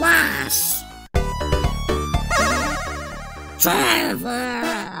the last. Time for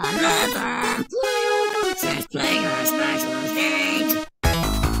another player. Says player special stage.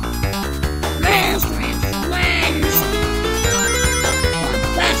 Mistress wins the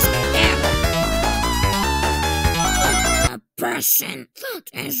best ever. A person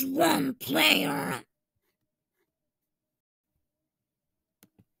is one player.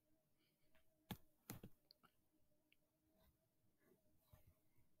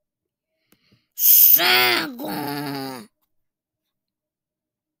 Second.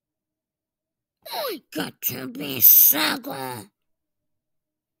 I got to be second.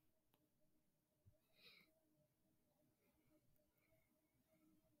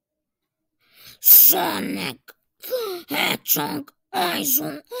 Sonic the Hedgehog eyes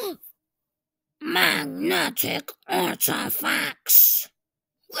on magnetic artifacts.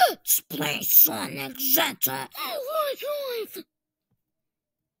 Let's play Sonic Zeta Overdrive.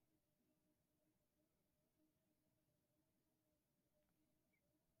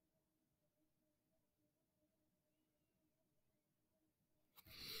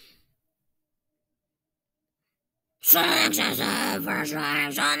 Sonic Zeta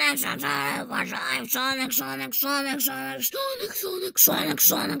Overdrive, Sonic Zeta Overdrive, Sonic, Sonic, Sonic, Sonic, Sonic, Sonic,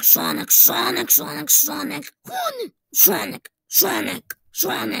 Sonic, Sonic, Sonic, Sonic, Sonic, Sonic, Sonic, Sonic,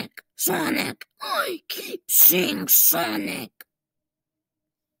 Sonic, Sonic. I keep saying Sonic.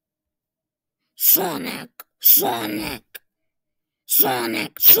 Sonic, Sonic,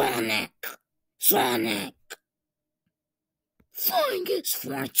 Sonic, Sonic, Sonic. Flying is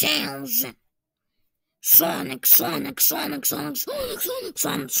for tails. Sonic, Sonic, Sonic, Sonic, Sonic, Sonic,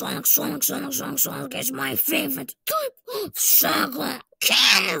 Sonic, Sonic, Sonic, Sonic, Sonic, Sonic is my favorite type of saga.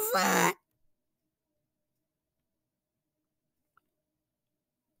 Carnival.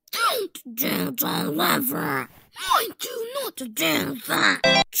 Don't do the lever. I do not do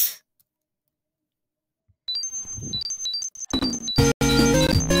that.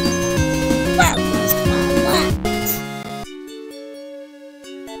 That was my left.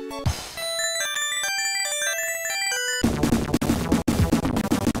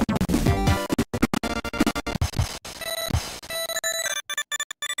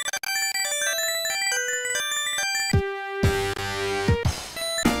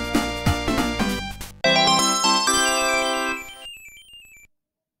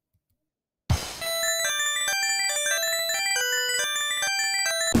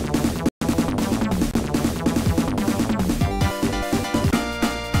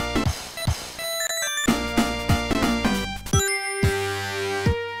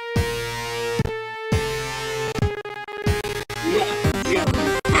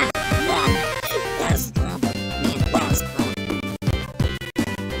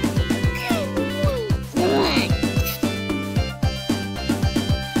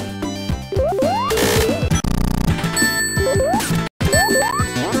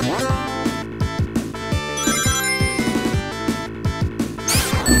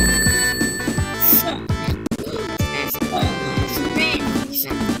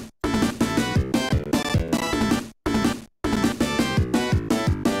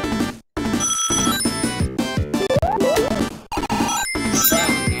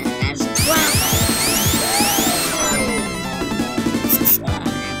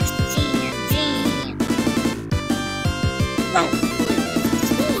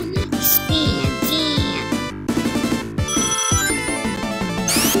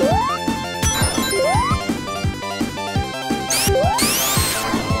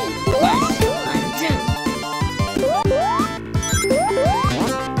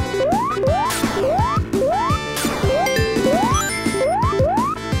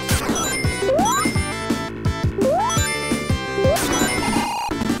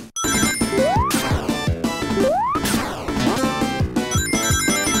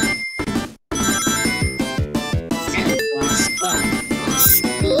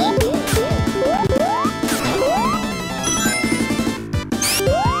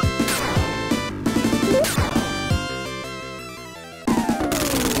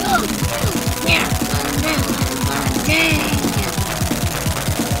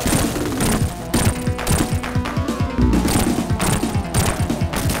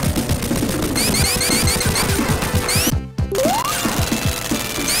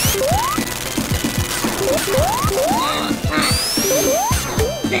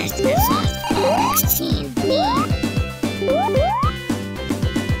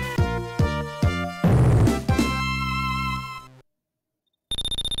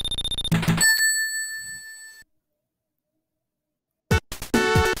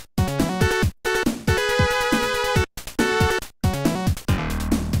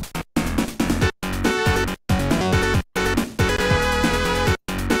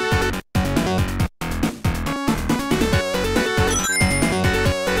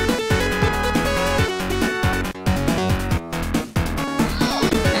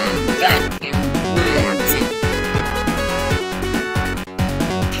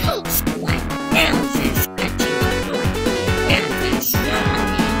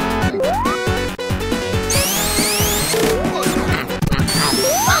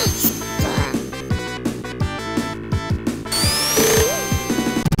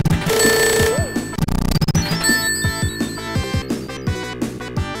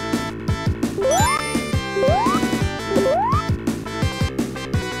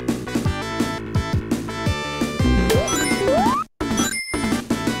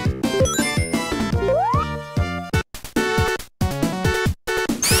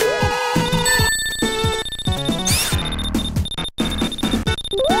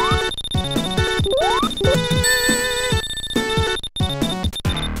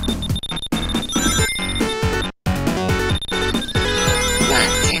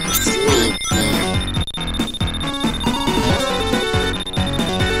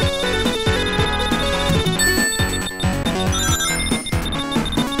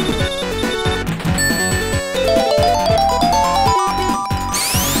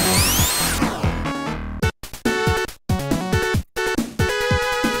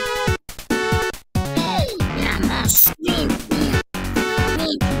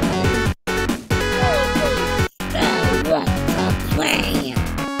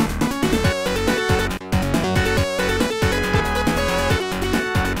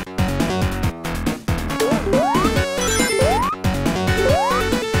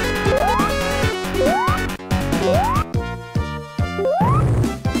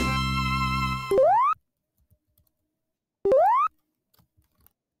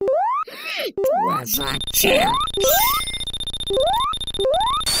 Was a chance.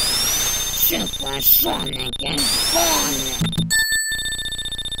 Supersonic and fun.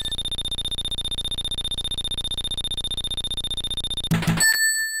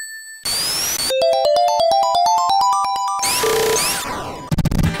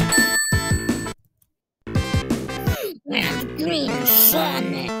 And green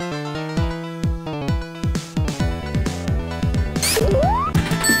Sonic.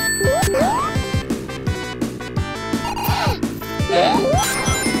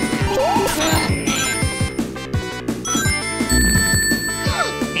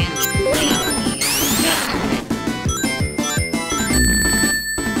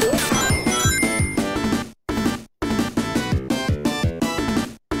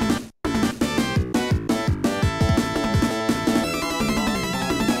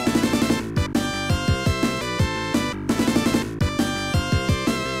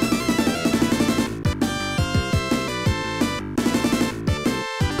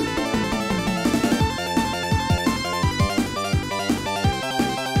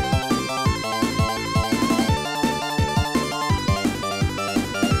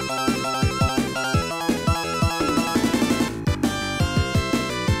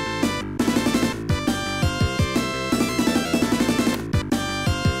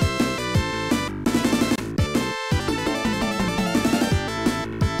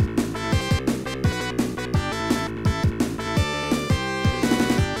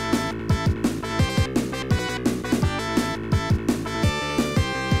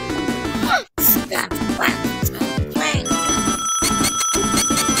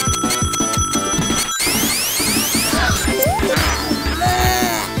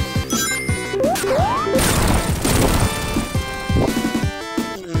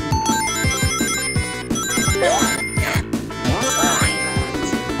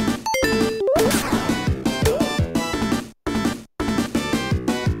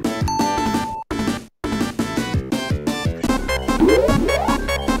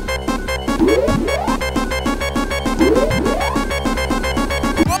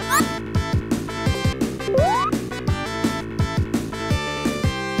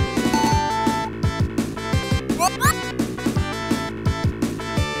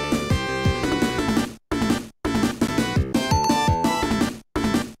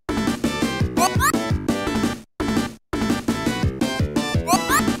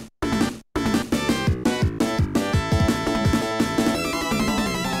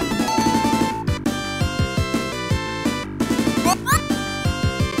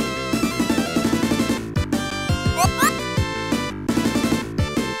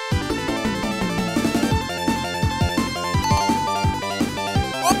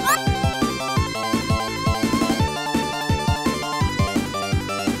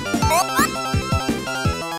 Oh!